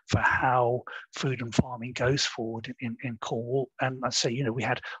be for how food and farming goes forward in Cornwall. And I say, you know, we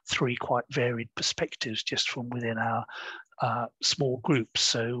had 3 quite varied perspectives just from within our small groups.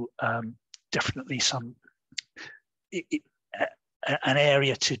 So definitely some an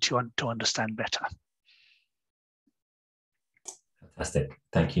area to understand better. Fantastic.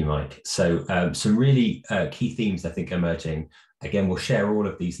 Thank you, Mike. So some really key themes, I think, emerging. Again, we'll share all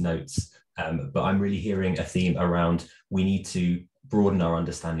of these notes, but I'm really hearing a theme around we need to broaden our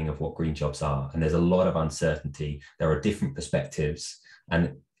understanding of what green jobs are. And there's a lot of uncertainty. There are different perspectives,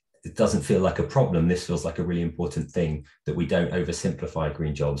 and it doesn't feel like a problem. This feels like a really important thing, that we don't oversimplify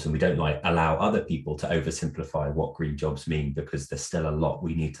green jobs, and we don't allow other people to oversimplify what green jobs mean, because there's still a lot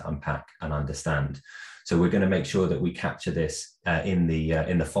we need to unpack and understand. So we're going to make sure that we capture this in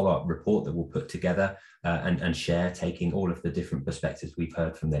the follow-up report that we'll put together and share, taking all of the different perspectives we've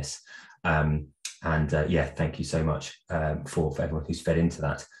heard from this. Yeah, thank you so much for everyone who's fed into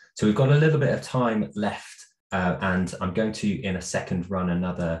that. So we've got a little bit of time left, and I'm going to, in a second, run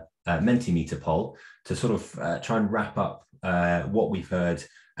another Mentimeter poll to sort of try and wrap up what we've heard,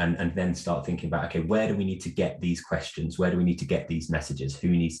 and then start thinking about, okay, where do we need to get these questions? Where do we need to get these messages? Who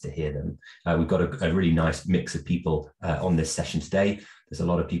needs to hear them? We've got a really nice mix of people on this session today. There's a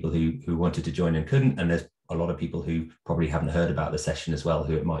lot of people who wanted to join and couldn't, and there's a lot of people who probably haven't heard about the session as well,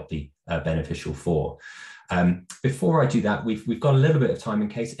 who it might be beneficial for. Before I do that, we've got a little bit of time in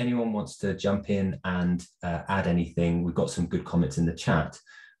case anyone wants to jump in and add anything. We've got some good comments in the chat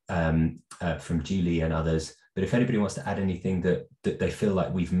from Julie and others. But if anybody wants to add anything that they feel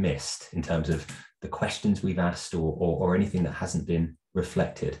like we've missed in terms of the questions we've asked, or anything that hasn't been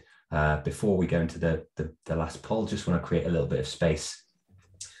reflected, before we go into the last poll, just want to create a little bit of space.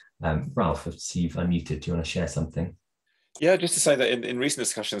 Ralph, I see you've unmuted. Do you want to share something? Yeah, just to say that in recent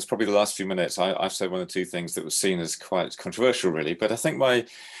discussions, probably the last few minutes, I've said one or two things that was seen as quite controversial, really. But I think but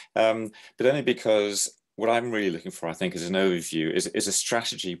only because what I'm really looking for, I think, is an overview, is a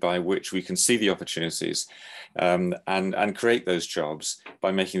strategy by which we can see the opportunities and create those jobs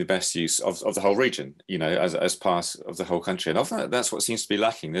by making the best use of the whole region, you know, as part of the whole country. And often that's what seems to be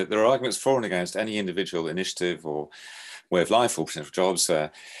lacking. There are arguments for and against any individual initiative or way of life or potential jobs,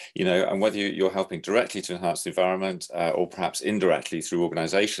 you know, and whether you're helping directly to enhance the environment or perhaps indirectly through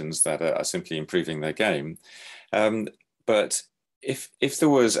organisations that are simply improving their game. But if there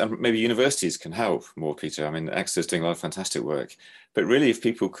was, and maybe universities can help more, Peter. I mean, Exeter's doing a lot of fantastic work, but really, if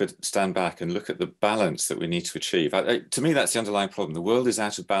people could stand back and look at the balance that we need to achieve, to me, that's the underlying problem. The world is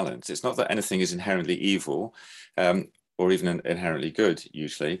out of balance. It's not that anything is inherently evil or even inherently good,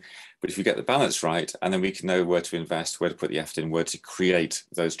 usually, but if you get the balance right, and then we can know where to invest, where to put the effort in, where to create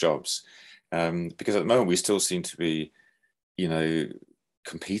those jobs. Because at the moment, we still seem to be, you know,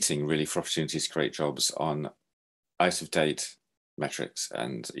 competing really for opportunities to create jobs on out-of-date metrics,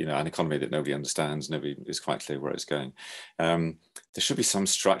 and you know, an economy that nobody understands, nobody is quite clear where it's going. There should be some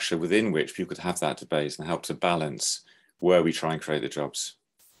structure within which people could have that debate and help to balance where we try and create the jobs,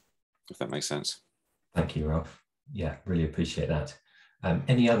 if that makes sense. Thank you, Ralph. Yeah, really appreciate that.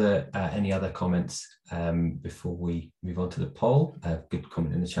 Any other comments before we move on to the poll? Good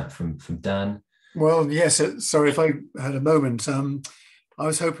comment in the chat from Dan. Well, yes. Sorry if I had a moment. I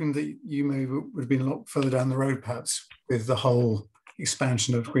was hoping that you maybe would have been a lot further down the road, perhaps, with the whole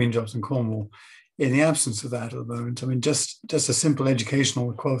expansion of green jobs in Cornwall. In the absence of that at the moment, I mean, just a simple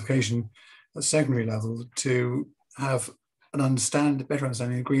educational qualification at secondary level to have better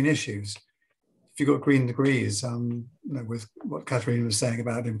understanding of green issues. If you've got green degrees, you know, with what Catherine was saying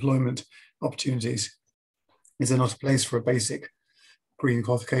about employment opportunities, is there not a place for a basic green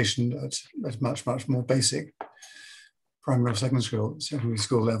qualification at much more basic primary or secondary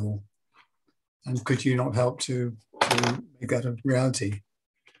school level? And could you not help to make that a reality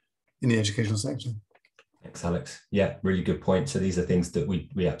in the educational sector? Thanks, Alex. Yeah, really good point. So these are things that we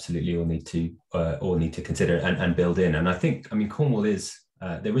absolutely all need to consider and build in. And I think, I mean, Cornwall is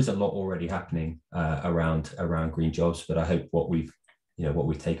there is a lot already happening around green jobs, but I hope what we've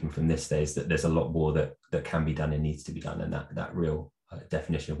taken from this day is that there's a lot more that can be done and needs to be done, and that real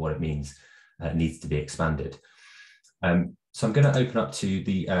definition of what it means needs to be expanded. So I'm going to open up to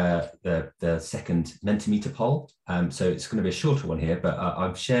the second Mentimeter poll. So it's going to be a shorter one here, but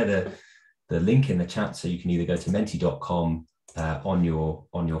I've shared the link in the chat, so you can either go to menti.com on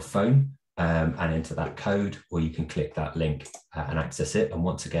your phone and enter that code, or you can click that link and access it. And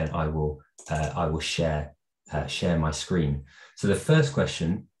once again, I will share share my screen. So the first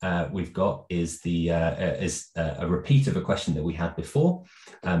question we've got is a repeat of a question that we had before.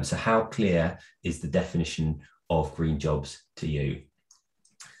 So how clear is the definition of green jobs to you?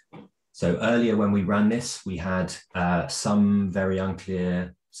 So earlier when we ran this, we had some very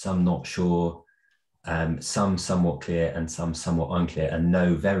unclear, some not sure, some somewhat clear, and some somewhat unclear, and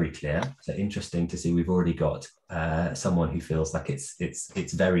no very clear. So interesting to see we've already got someone who feels like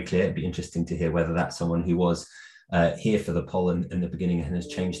it's very clear. It'd be interesting to hear whether that's someone who was here for the poll in the beginning and has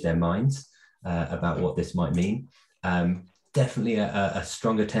changed their minds about what this might mean. Definitely a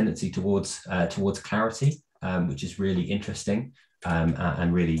stronger tendency towards clarity, which is really interesting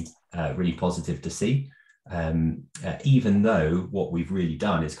and really positive to see. Even though what we've really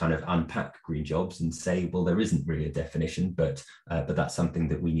done is kind of unpack green jobs and say, well, there isn't really a definition, but that's something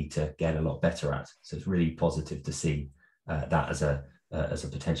that we need to get a lot better at. So it's really positive to see that as a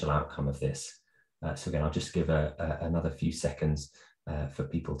potential outcome of this. So again, I'll just give another few seconds for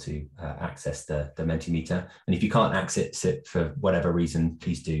people to access the Mentimeter. And if you can't access it for whatever reason,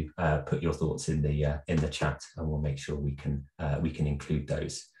 please do put your thoughts in the chat, and we'll make sure we can include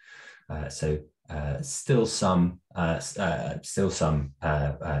those. Still some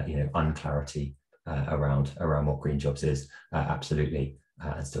unclarity around what green jobs is, absolutely,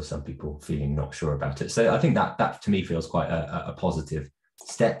 and still some people feeling not sure about it. So I think that to me feels quite a positive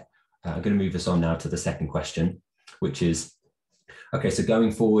step. I'm going to move us on now to the second question, which is, okay, so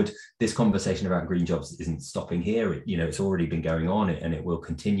going forward, this conversation about green jobs isn't stopping here. It's already been going on, and it will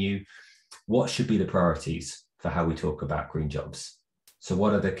continue. What should be the priorities for how we talk about green jobs? So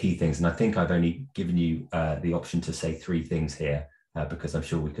what are the key things? And I think I've only given you the option to say 3 things here, because I'm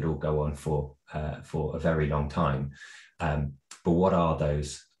sure we could all go on for a very long time. But what are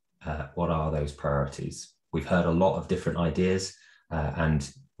those priorities? We've heard a lot of different ideas,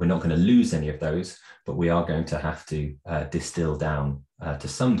 and we're not going to lose any of those, but we are going to have to distill down to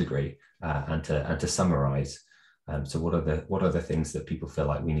some degree and to summarize. So what are the things that people feel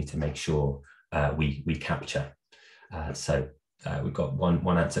like we need to make sure we capture? We've got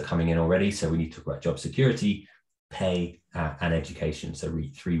one answer coming in already. So we need to talk about job security, pay, and education. So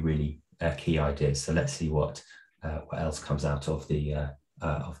 3 really key ideas. So let's see what else comes out of the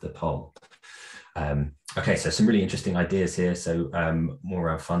poll. Okay, so some really interesting ideas here. So more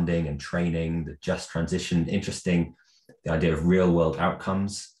around funding and training, the just transition. Interesting, the idea of real world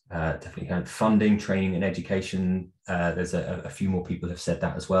outcomes. Definitely kind of funding, training, and education. There's a few more people have said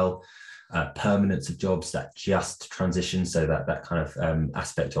that as well. Permanence of jobs, that just transition, so that kind of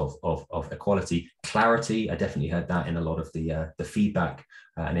aspect of equality. Clarity, I definitely heard that in a lot of the feedback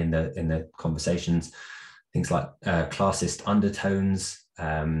and in the conversations. Things like classist undertones,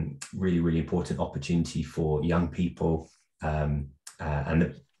 really important opportunity for young people.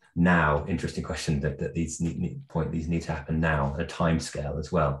 And now, interesting question that these need to happen now, a time scale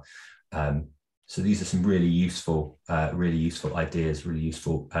as well. So these are some really useful ideas, really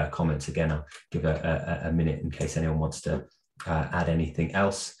useful comments. Again, I'll give a minute in case anyone wants to add anything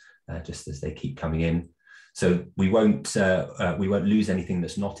else, just as they keep coming in. So we won't lose anything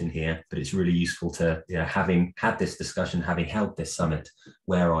that's not in here, but it's really useful to, having had this discussion, having held this summit,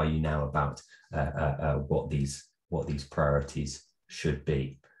 where are you now about what these priorities should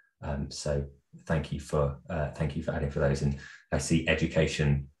be? So thank you for adding for those. And I see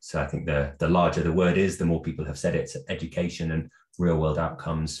education. So I think the larger the word is, the more people have said it. So education and real world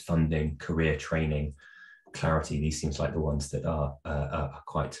outcomes, funding, career training, clarity. These seems like the ones that are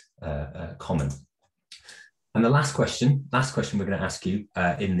quite common. And the last question we're going to ask you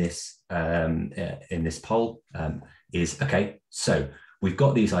in this poll is, okay, so we've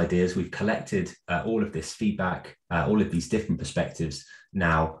got these ideas, we've collected all of this feedback, all of these different perspectives.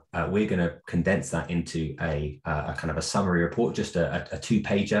 Now we're going to condense that into a kind of a summary report, just a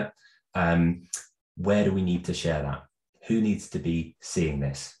 2-pager. Where do we need to share that? Who needs to be seeing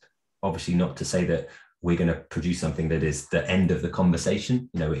this? Obviously, not to say that we're going to produce something that is the end of the conversation.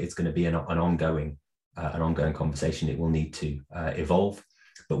 It's going to be an ongoing conversation. It will need to evolve.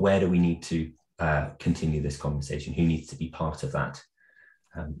 But where do we need to continue this conversation? Who needs to be part of that?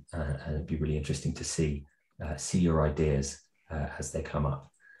 And it'd be really interesting to see your ideas as they come up.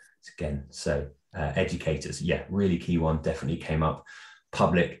 So educators, really key one, definitely came up.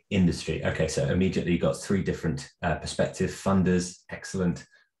 Public industry. Okay, so immediately got 3 different perspectives. Funders, excellent.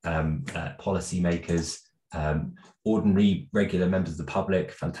 Policymakers, ordinary, regular members of the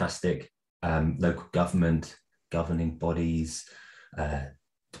public, fantastic. Local government, governing bodies,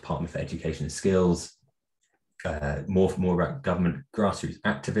 Department for Education and Skills, more government, grassroots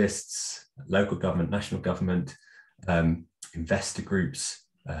activists, local government, national government, investor groups,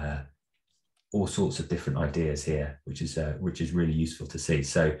 all sorts of different ideas here, which is really useful to see.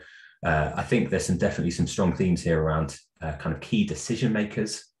 So I think there's definitely some strong themes here around kind of key decision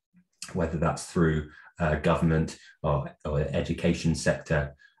makers, whether that's through government or education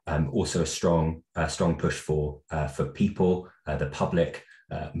sector. Also a strong push for people, the public,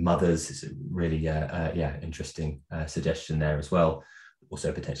 mothers is a really interesting suggestion there as well.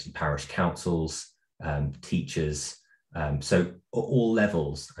 Also potentially parish councils, teachers. So all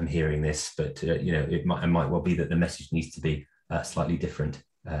levels, I'm hearing this, but it might well be that the message needs to be slightly different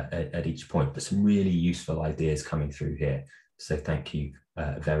at each point. But some really useful ideas coming through here. So thank you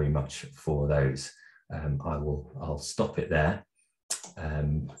very much for those. I'll stop it there,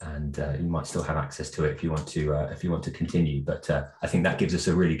 and you might still have access to it if you want to continue. But I think that gives us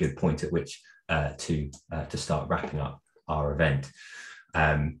a really good point at which to start wrapping up our event.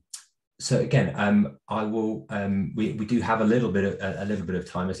 So again, I will. We do have a little bit of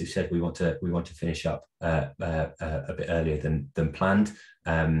time, as you said. We want to finish up a bit earlier than planned.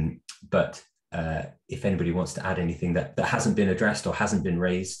 But if anybody wants to add anything that hasn't been addressed or hasn't been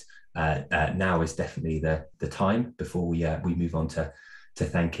raised, now is definitely the time before we move on to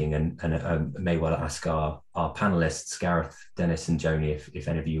thanking, and may well ask our panelists, Gareth, Dennis, and Joni, if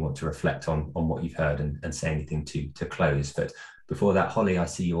any of you want to reflect on what you've heard and say anything to close. But before that, Holly, I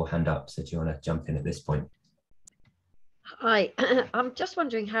see your hand up, so do you want to jump in at this point? Hi, I'm just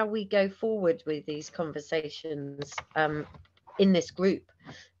wondering how we go forward with these conversations in this group,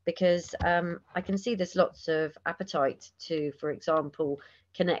 because I can see there's lots of appetite to, for example,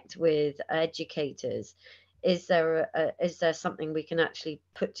 connect with educators. Is there something we can actually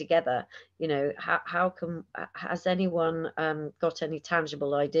put together? Has anyone got any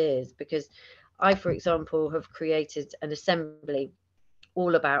tangible ideas? Because I, for example, have created an assembly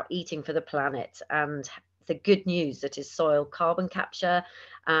all about eating for the planet and the good news that is soil carbon capture,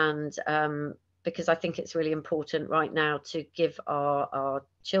 and because I think it's really important right now to give our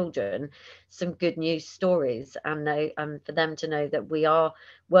children some good news stories, and for them to know that we are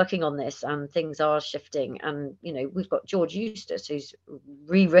working on this and things are shifting. And we've got George Eustace who's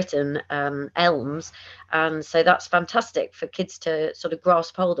rewritten Elms, and so that's fantastic for kids to sort of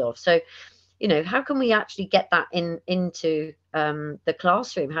grasp hold of. So how can we actually get that into the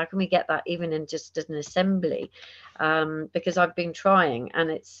classroom? How can we get that even in just an assembly? Because I've been trying,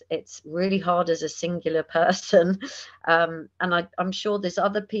 and it's really hard as a singular person. And I'm sure there's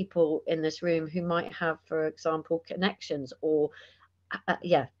other people in this room who might have, for example, connections, or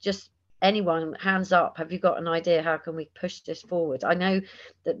just anyone, hands up. Have you got an idea? How can we push this forward? I know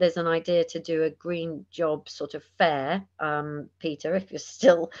that there's an idea to do a green job sort of fair, Peter, if you're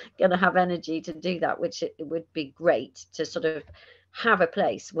still going to have energy to do that, which it would be great to sort of have a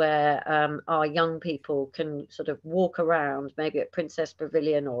place where our young people can sort of walk around, maybe at Princess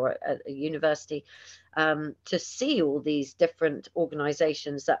Pavilion or at a university, to see all these different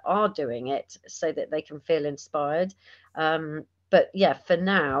organizations that are doing it, so that they can feel inspired. But yeah, for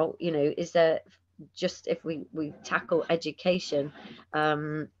now, is there just, if we tackle education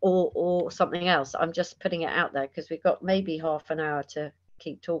or something else? I'm just putting it out there because we've got maybe half an hour to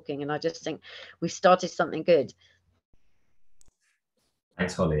keep talking, and I just think we've started something good.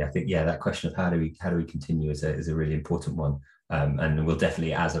 Thanks, Holly. I think that question of how do we continue is a really important one, and we'll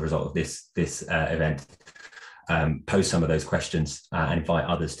definitely, as a result of this event, pose some of those questions and invite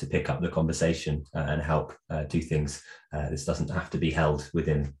others to pick up the conversation and help do things. This doesn't have to be held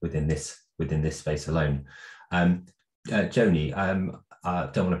within this space alone. Joni, I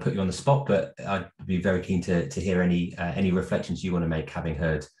don't want to put you on the spot, but I'd be very keen to hear any reflections you want to make, having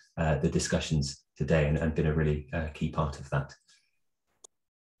heard the discussions today and been a really key part of that.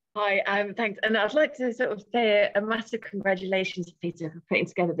 Hi, thanks. And I'd like to sort of say a massive congratulations to Peter for putting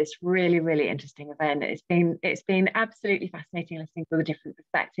together this really, really interesting event. It's been absolutely fascinating listening to the different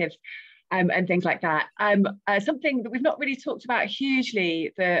perspectives and things like that. Something that we've not really talked about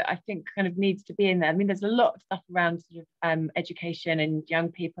hugely that I think kind of needs to be in there. I mean, there's a lot of stuff around sort of education and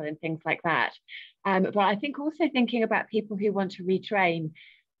young people and things like that. But I think also thinking about people who want to retrain,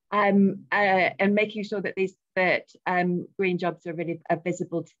 and making sure that green jobs are really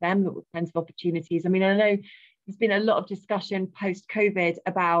visible to them, with kinds of opportunities. I mean, I know there's been a lot of discussion post-COVID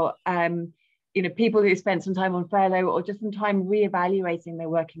about people who spent some time on furlough or just some time reevaluating their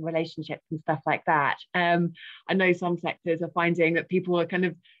working relationships and stuff like that. I know some sectors are finding that people are kind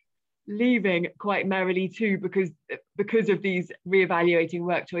of leaving quite merrily too because of these reevaluating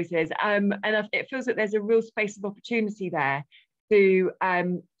work choices. And it feels that there's a real space of opportunity there to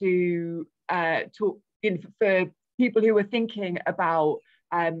talk for people who are thinking about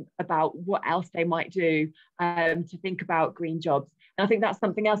about what else they might do to think about green jobs. And I think that's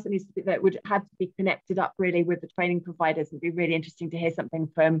something else that would have to be connected up really with the training providers. It'd be really interesting to hear something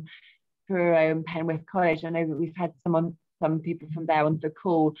from Penwith College. I know that we've had some people from there on the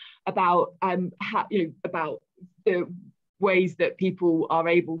call about how, about the ways that people are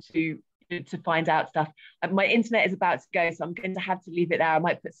able to find out stuff. My internet is about to go, so I'm going to have to leave it there. I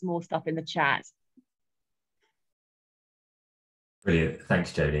might put some more stuff in the chat. Brilliant.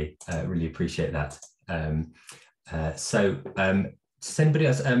 Thanks, Jodie. Really appreciate that. So does anybody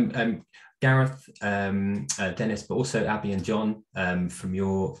else, Gareth, Dennis, but also Abby and John, from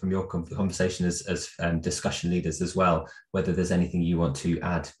your conversation as discussion leaders as well, whether there's anything you want to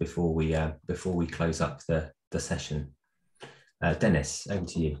add before we close up the session. Dennis, over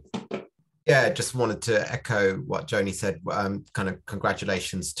to you. Yeah, just wanted to echo what Joni said. Kind of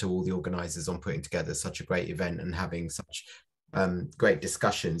congratulations to all the organisers on putting together such a great event and having such great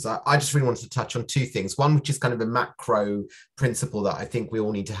discussions. I just really wanted to touch on two things. One, which is kind of a macro principle that I think we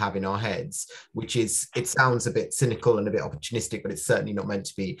all need to have in our heads, which is, it sounds a bit cynical and a bit opportunistic, but it's certainly not meant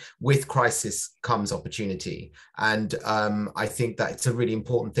to be. With crisis comes opportunity. And I think that it's a really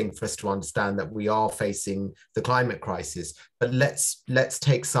important thing for us to understand that we are facing the climate crisis, but let's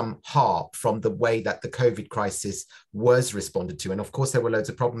take some heart from the way that the COVID crisis was responded to. And of course, there were loads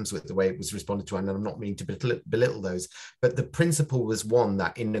of problems with the way it was responded to, and I'm not meaning to belittle those, but the principle was one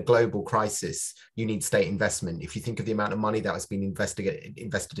that in a global crisis, you need state investment. If you think of the amount of money that has been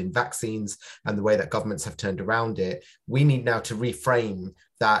invested in vaccines and the way that governments have turned around it, we need now to reframe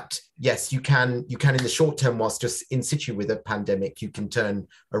that. Yes, you can in the short term, whilst just in situ with a pandemic, you can turn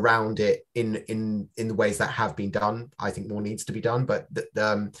around it in the ways that have been done. I think more needs to be done, but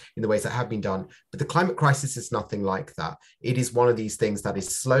in the ways that have been done. But the climate crisis is nothing like that. It is one of these things that is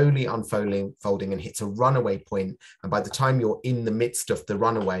slowly unfolding and hits a runaway point. And by the time you're in the midst of the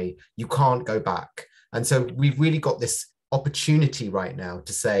runaway, you can't go back. And so we've really got this opportunity right now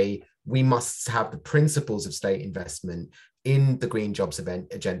to say, we must have the principles of state investment in the green jobs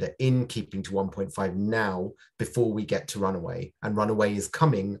agenda, in keeping to 1.5 now, before we get to runaway. And runaway is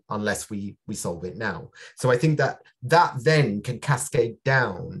coming unless we solve it now. So I think that then can cascade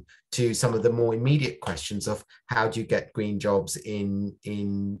down to some of the more immediate questions of how do you get green jobs in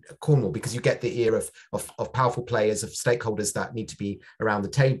Cornwall, because you get the ear of powerful players, of stakeholders that need to be around the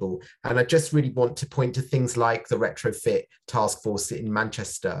table. And I just really want to point to things like the retrofit task force in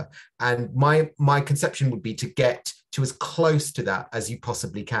Manchester. And my conception would be to get to as close to that as you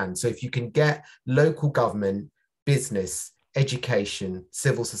possibly can. So if you can get local government, business, education,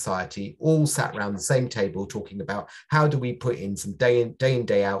 civil society, all sat around the same table talking about how do we put in some day in,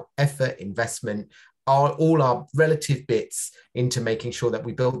 day out effort, investment, all our relative bits into making sure that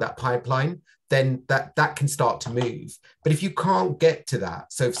we build that pipeline, then that can start to move. But if you can't get to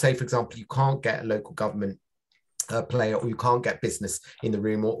that, so say, for example, you can't get a local government player, or you can't get business in the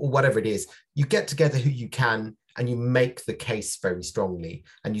room, or whatever it is, you get together who you can, and you make the case very strongly,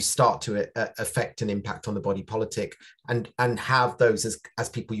 and you start to affect an impact on the body politic, and have those as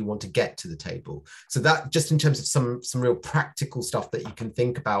people you want to get to the table. So that, just in terms of some real practical stuff that you can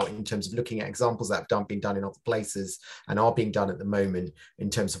think about in terms of looking at examples that have been done in other places and are being done at the moment, in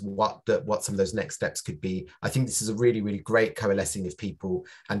terms of what some of those next steps could be. I think this is a really, really great coalescing of people,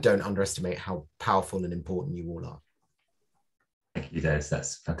 and don't underestimate how powerful and important you all are. Thank you, Des.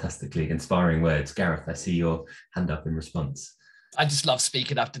 That's fantastically inspiring words. Gareth, I see your hand up in response. I just love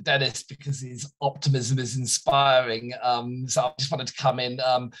speaking after Dennis because his optimism is inspiring. So I just wanted to come in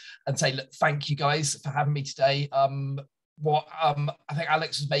and say, look, thank you guys for having me today. I think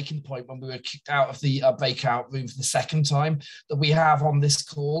Alex was making the point when we were kicked out of the breakout room for the second time, that we have on this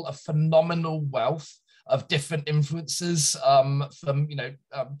call a phenomenal wealth of different influencers, from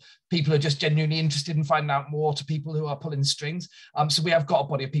people who are just genuinely interested in finding out more, to people who are pulling strings. So we have got a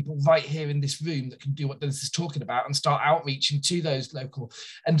body of people right here in this room that can do what Dennis is talking about and start outreaching to those local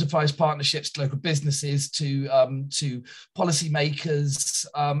enterprise partnerships, to local businesses, to policymakers,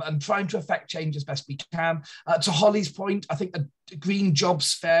 and trying to affect change as best we can. To Holly's point, I think the Green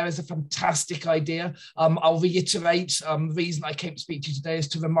Jobs Fair is a fantastic idea. I'll reiterate, the reason I came to speak to you today is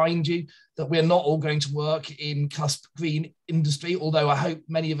to remind you that we're not all going to work in cusp green industry, although I hope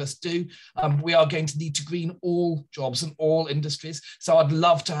many of us do. We are going to need to green all jobs and all industries. So I'd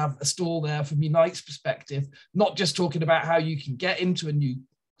love to have a stall there from Unite's perspective, not just talking about how you can get into a new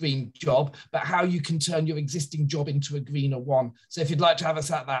green job, but how you can turn your existing job into a greener one. So if you'd like to have us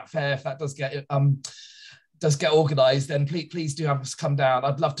at that fair, if that does get does get organised, then please do have us come down.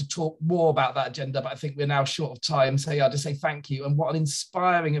 I'd love to talk more about that agenda, but I think we're now short of time. So yeah, I'll just say thank you. And what an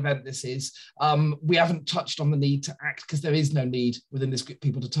inspiring event this is. We haven't touched on the need to act, because there is no need within this group of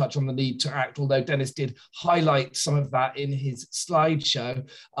people to touch on the need to act, although Dennis did highlight some of that in his slideshow.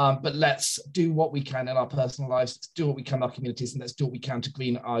 But let's do what we can in our personal lives, let's do what we can in our communities, and let's do what we can to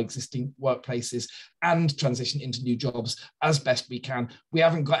green our existing workplaces and transition into new jobs as best we can. We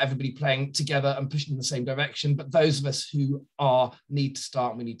haven't got everybody playing together and pushing in the same direction, but those of us who need to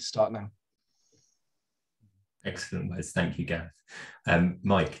start, we need to start now. Excellent words. Thank you, Gareth.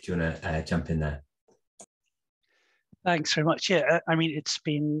 Mike, do you want to jump in there? Thanks very much. Yeah, I mean, it's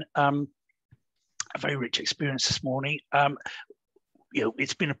been a very rich experience this morning.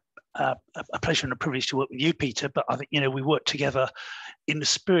 It's been a pleasure and a privilege to work with you, Peter, but I think, we work together in the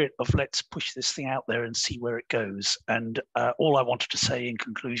spirit of let's push this thing out there and see where it goes. And all I wanted to say in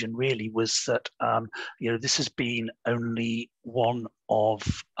conclusion really was that, this has been only one of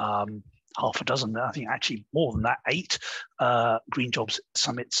half a dozen, I think actually more than that, 8 Green Jobs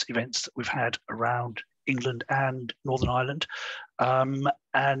Summits events that we've had around England and Northern Ireland.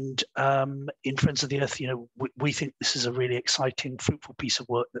 And in Friends of the Earth, we think this is a really exciting, fruitful piece of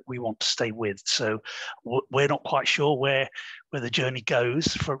work that we want to stay with. So we're not quite sure where the journey goes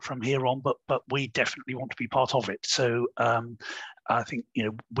from here on, but we definitely want to be part of it. So I think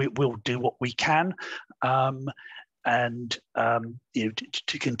we'll do what we can. And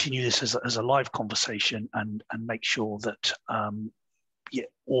to continue this as a live conversation and make sure that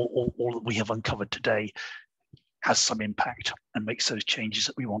all that we have uncovered today has some impact and makes those changes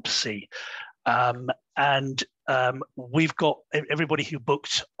that we want to see. We've got everybody who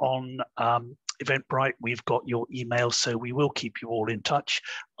booked on Eventbrite, we've got your email, so we will keep you all in touch.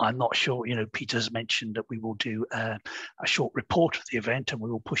 I'm not sure, Peter's mentioned that we will do a short report of the event and we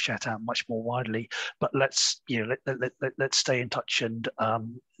will push that out much more widely, but let's stay in touch and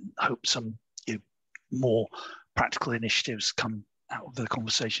hope some more practical initiatives come out of the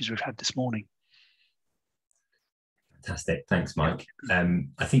conversations we've had this morning. Fantastic. Thanks, Mike.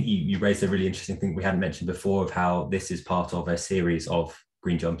 I think you raised a really interesting thing we hadn't mentioned before, of how this is part of a series of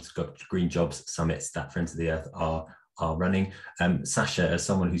Green Jobs Summits that Friends of the Earth are running. Sasha, as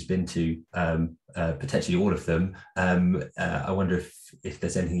someone who's been to potentially all of them, I wonder if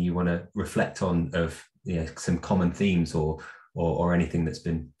there's anything you want to reflect on of some common themes or anything that's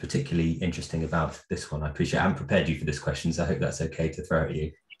been particularly interesting about this one. I appreciate I haven't prepared you for this question, so I hope that's okay to throw at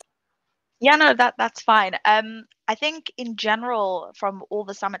you. Yeah, no, that's fine. I think in general, from all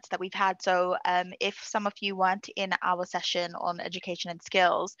the summits that we've had, so if some of you weren't in our session on education and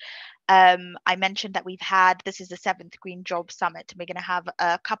skills, I mentioned that this is the 7th Green Job Summit, and we're going to have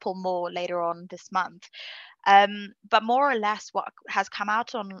a couple more later on this month. But more or less what has come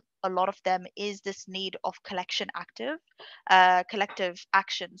out on a lot of them is this need of collective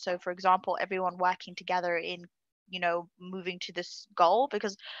action. So for example, everyone working together in moving to this goal,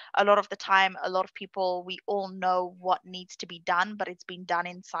 because a lot of the time, a lot of people, we all know what needs to be done, but it's been done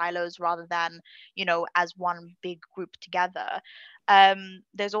in silos rather than, as one big group together.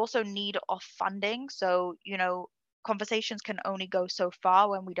 There's also need of funding. So, conversations can only go so far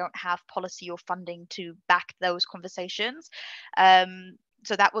when we don't have policy or funding to back those conversations.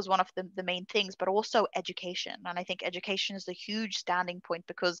 So that was one of the main things, but also education. And I think education is a huge standing point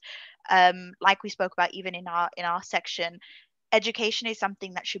because, like we spoke about even in our section, education is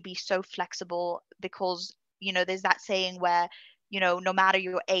something that should be so flexible because, there's that saying where, no matter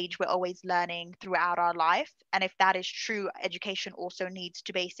your age, we're always learning throughout our life. And if that is true, education also needs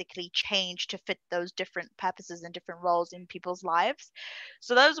to basically change to fit those different purposes and different roles in people's lives.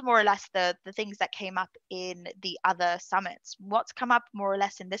 So those are more or less the things that came up in the other summits. What's come up more or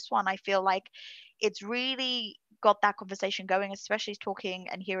less in this one, I feel like it's really got that conversation going, especially talking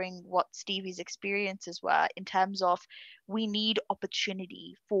and hearing what Stevie's experiences were in terms of we need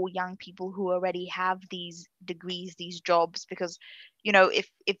opportunity for young people who already have these degrees, these jobs, because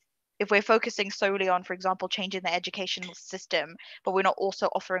if we're focusing solely on, for example, changing the educational system, but we're not also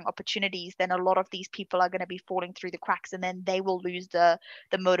offering opportunities, then a lot of these people are going to be falling through the cracks, and then they will lose the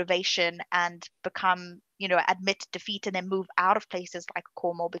motivation and become, admit defeat and then move out of places like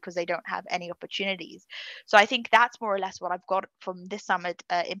Cornwall because they don't have any opportunities. So I think that's more or less what I've got from this summit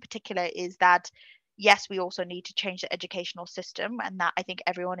in particular, is that yes, we also need to change the educational system, and that I think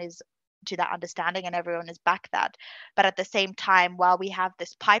everyone is to that understanding and everyone is back that. But at the same time, while we have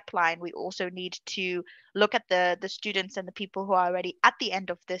this pipeline, we also need to look at the students and the people who are already at the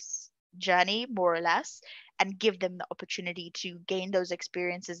end of this journey, more or less, and give them the opportunity to gain those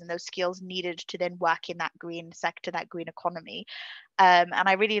experiences and those skills needed to then work in that green sector, that green economy. And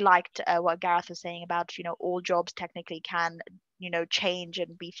I really liked what Gareth was saying about, all jobs technically can, change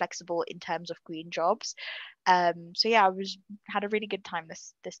and be flexible in terms of green jobs. So yeah, had a really good time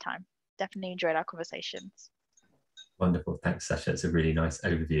this time. Definitely enjoyed our conversations. Wonderful, thanks, Sasha. It's a really nice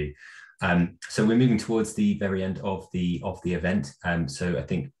overview. So we're moving towards the very end of the event. So I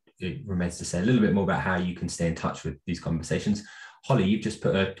think it remains to say a little bit more about how you can stay in touch with these conversations. Holly, you've just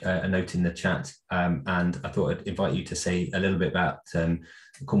put a note in the chat, and I thought I'd invite you to say a little bit about the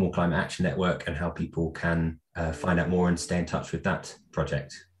Cornwall Climate Action Network and how people can find out more and stay in touch with that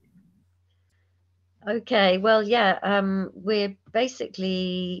project. Okay, well, yeah, we're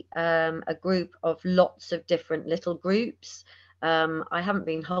basically a group of lots of different little groups. I haven't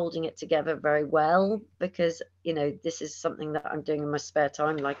been holding it together very well because, this is something that I'm doing in my spare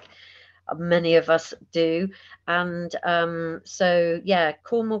time, like many of us do. And so, yeah,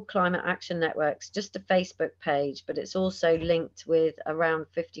 Cornwall Climate Action Network's just a Facebook page, but it's also linked with around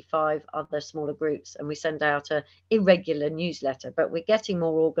 55 other smaller groups. And we send out a irregular newsletter, but we're getting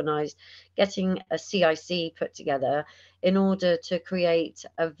more organized, getting a CIC put together in order to create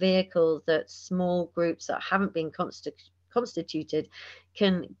a vehicle that small groups that haven't been constituted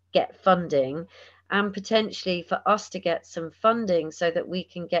can get funding, and potentially for us to get some funding so that we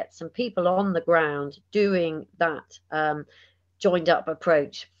can get some people on the ground doing that joined up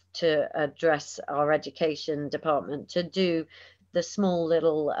approach to address our education department, to do the small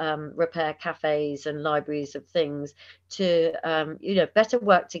little repair cafes and libraries of things, to better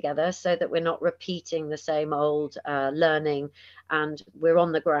work together so that we're not repeating the same old learning, and we're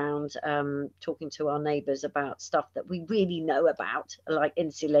on the ground talking to our neighbours about stuff that we really know about, like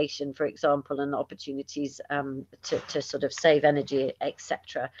insulation, for example, and opportunities to sort of save energy,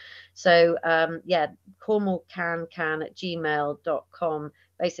 etc. So yeah, cornwallcan@gmail.com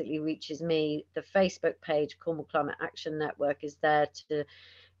basically reaches me. The Facebook page, Cornwall Climate Action Network, is there to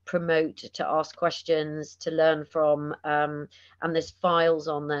promote, to ask questions, to learn from, and there's files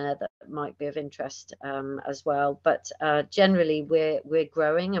on there that might be of interest as well. But generally we're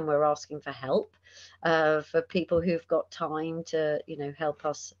growing and we're asking for help for people who've got time to help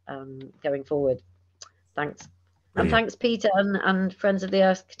us going forward. Thanks. Brilliant. And thanks, Peter and Friends of the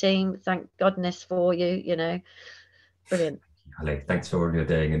Earth team. Thank goodness for you. Brilliant. Holly, thanks for all you're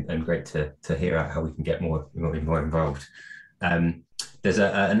doing, and great to hear out how we can get more involved. There's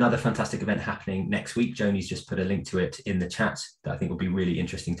another fantastic event happening next week. Joni's just put a link to it in the chat that I think will be really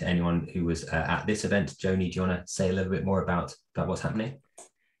interesting to anyone who was at this event. Joni, do you want to say a little bit more about what's happening?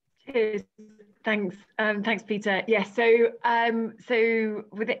 Cheers. Thanks, Peter. Yeah, so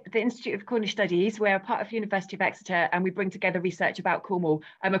with the Institute of Cornish Studies, we're a part of the University of Exeter, and we bring together research about Cornwall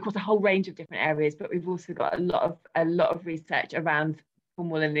across a whole range of different areas. But we've also got a lot of research around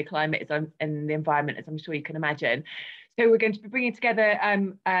Cornwall and the climate and the environment, as I'm sure you can imagine. So we're going to be bringing together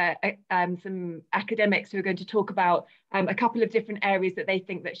some academics who are going to talk about a couple of different areas that they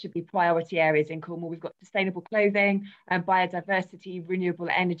think that should be priority areas in Cornwall. We've got sustainable clothing, biodiversity, renewable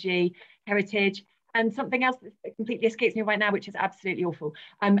energy, heritage, and something else that completely escapes me right now, which is absolutely awful.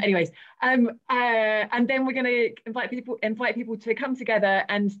 And then we're going to invite people to come together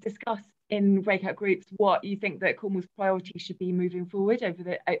and discuss in breakout groups what you think that Cornwall's priorities should be moving forward over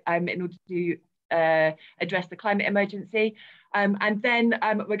the in order to address the climate emergency. And then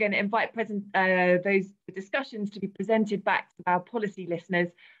we're going to invite those discussions to be presented back to our policy listeners,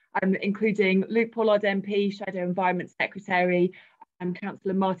 including Luke Pollard MP, Shadow Environment Secretary, and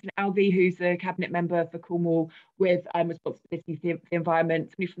Councillor Martin Alvey, who's a Cabinet Member for Cornwall with responsibility for the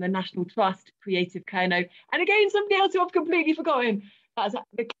environment, somebody from the National Trust, Creative Kerno, and again, somebody else who I've completely forgotten, that's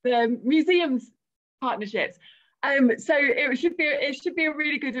the museums partnerships. So it should be a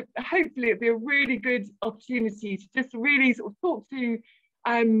really good, hopefully it'll be a really good opportunity to just really sort of talk to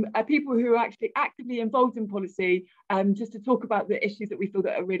people who are actually actively involved in policy, just to talk about the issues that we feel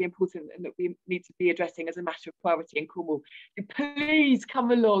that are really important and that we need to be addressing as a matter of priority in Cornwall. So please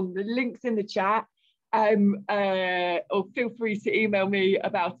come along, the link's in the chat, or feel free to email me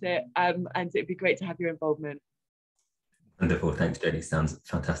about it, and it'd be great to have your involvement. Wonderful, thanks Jenny, sounds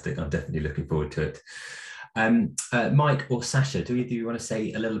fantastic. I'm definitely looking forward to it. Mike or Sasha, do you want to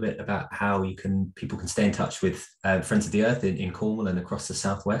say a little bit about how people can stay in touch with Friends of the Earth in Cornwall and across the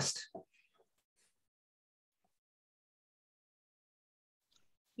southwest?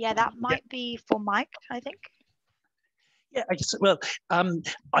 Yeah, that might be for Mike, I think. Yeah, I guess, well,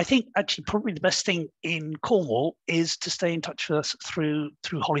 I think actually probably the best thing in Cornwall is to stay in touch with us through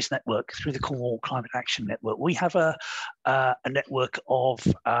Holly's network, through the Cornwall Climate Action Network. We have a a network of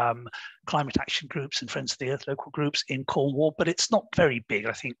climate action groups and Friends of the Earth local groups in Cornwall, but it's not very big.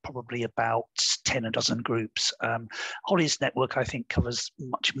 I think probably about 10 a dozen groups. Holly's network, I think, covers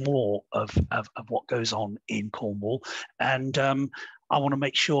much more of what goes on in Cornwall. And I want to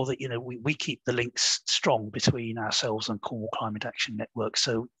make sure that, you know, we keep the links strong between ourselves and Cornwall Climate Action Network.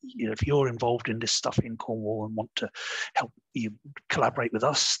 So, you know, if you're involved in this stuff in Cornwall and want to help you collaborate with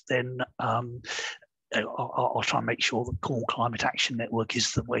us, then I'll try and make sure that Cornwall Climate Action Network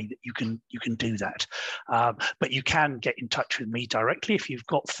is the way that you can do that. But you can get in touch with me directly if you've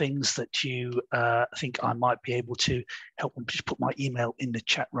got things that you think I might be able to help them. Just put my email in the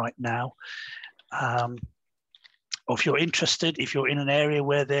chat right now. Or if you're interested, if you're in an area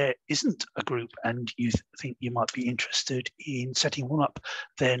where there isn't a group and you think you might be interested in setting one up,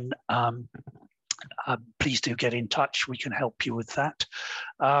 then please do get in touch. We can help you with that.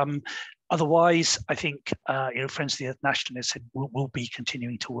 Otherwise, I think you know, Friends of the Earth National has said we'll be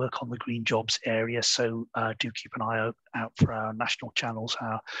continuing to work on the green jobs area. So do keep an eye out for our national channels,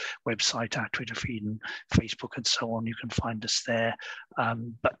 our website, our Twitter feed, and Facebook, and so on. You can find us there.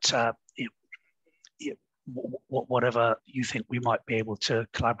 Whatever you think we might be able to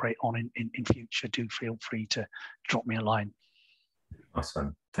collaborate on in future, do feel free to drop me a line. Nice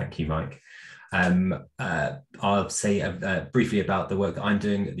one. Thank you, Mike. I'll say briefly about the work that I'm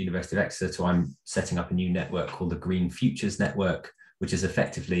doing at the University of Exeter. So I'm setting up a new network called the Green Futures Network, which is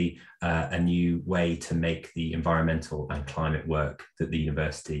effectively a new way to make the environmental and climate work that the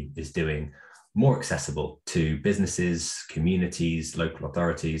university is doing more accessible to businesses, communities, local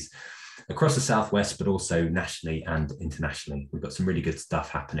authorities across the Southwest, but also nationally and internationally. We've got some really good stuff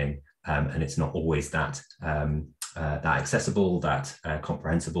happening, and it's not always that accessible, that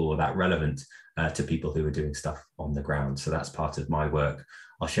comprehensible, or that relevant to people who are doing stuff on the ground. So that's part of my work.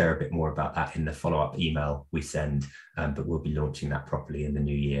 I'll share a bit more about that in the follow-up email we send, but we'll be launching that properly in the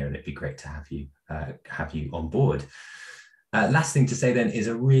new year, and it'd be great to have you on board. Last thing to say then is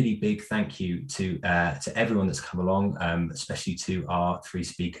a really big thank you to everyone that's come along, especially to our three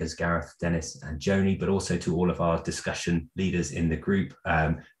speakers, Gareth, Dennis and Joni, but also to all of our discussion leaders in the group.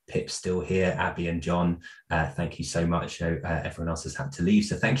 Pip's still here, Abby and John, thank you so much. Everyone else has had to leave,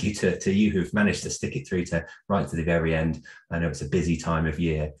 so thank you to you who've managed to stick it through to right to the very end. I know it's a busy time of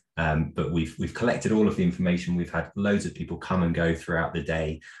year, but we've collected all of the information. We've had loads of people come and go throughout the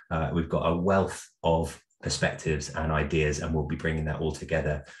day. We've got a wealth of perspectives and ideas, and we'll be bringing that all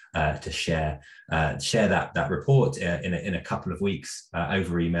together to share that report in a couple of weeks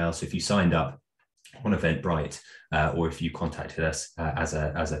over email. So if you signed up on Eventbrite or if you contacted us as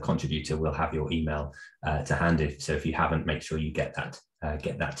a contributor, we'll have your email to hand. So if you haven't, make sure you get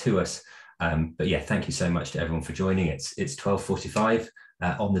that to us. But yeah, thank you so much to everyone for joining. It's 12:45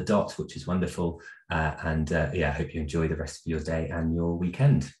 on the dot, which is wonderful. Yeah, I hope you enjoy the rest of your day and your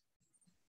weekend.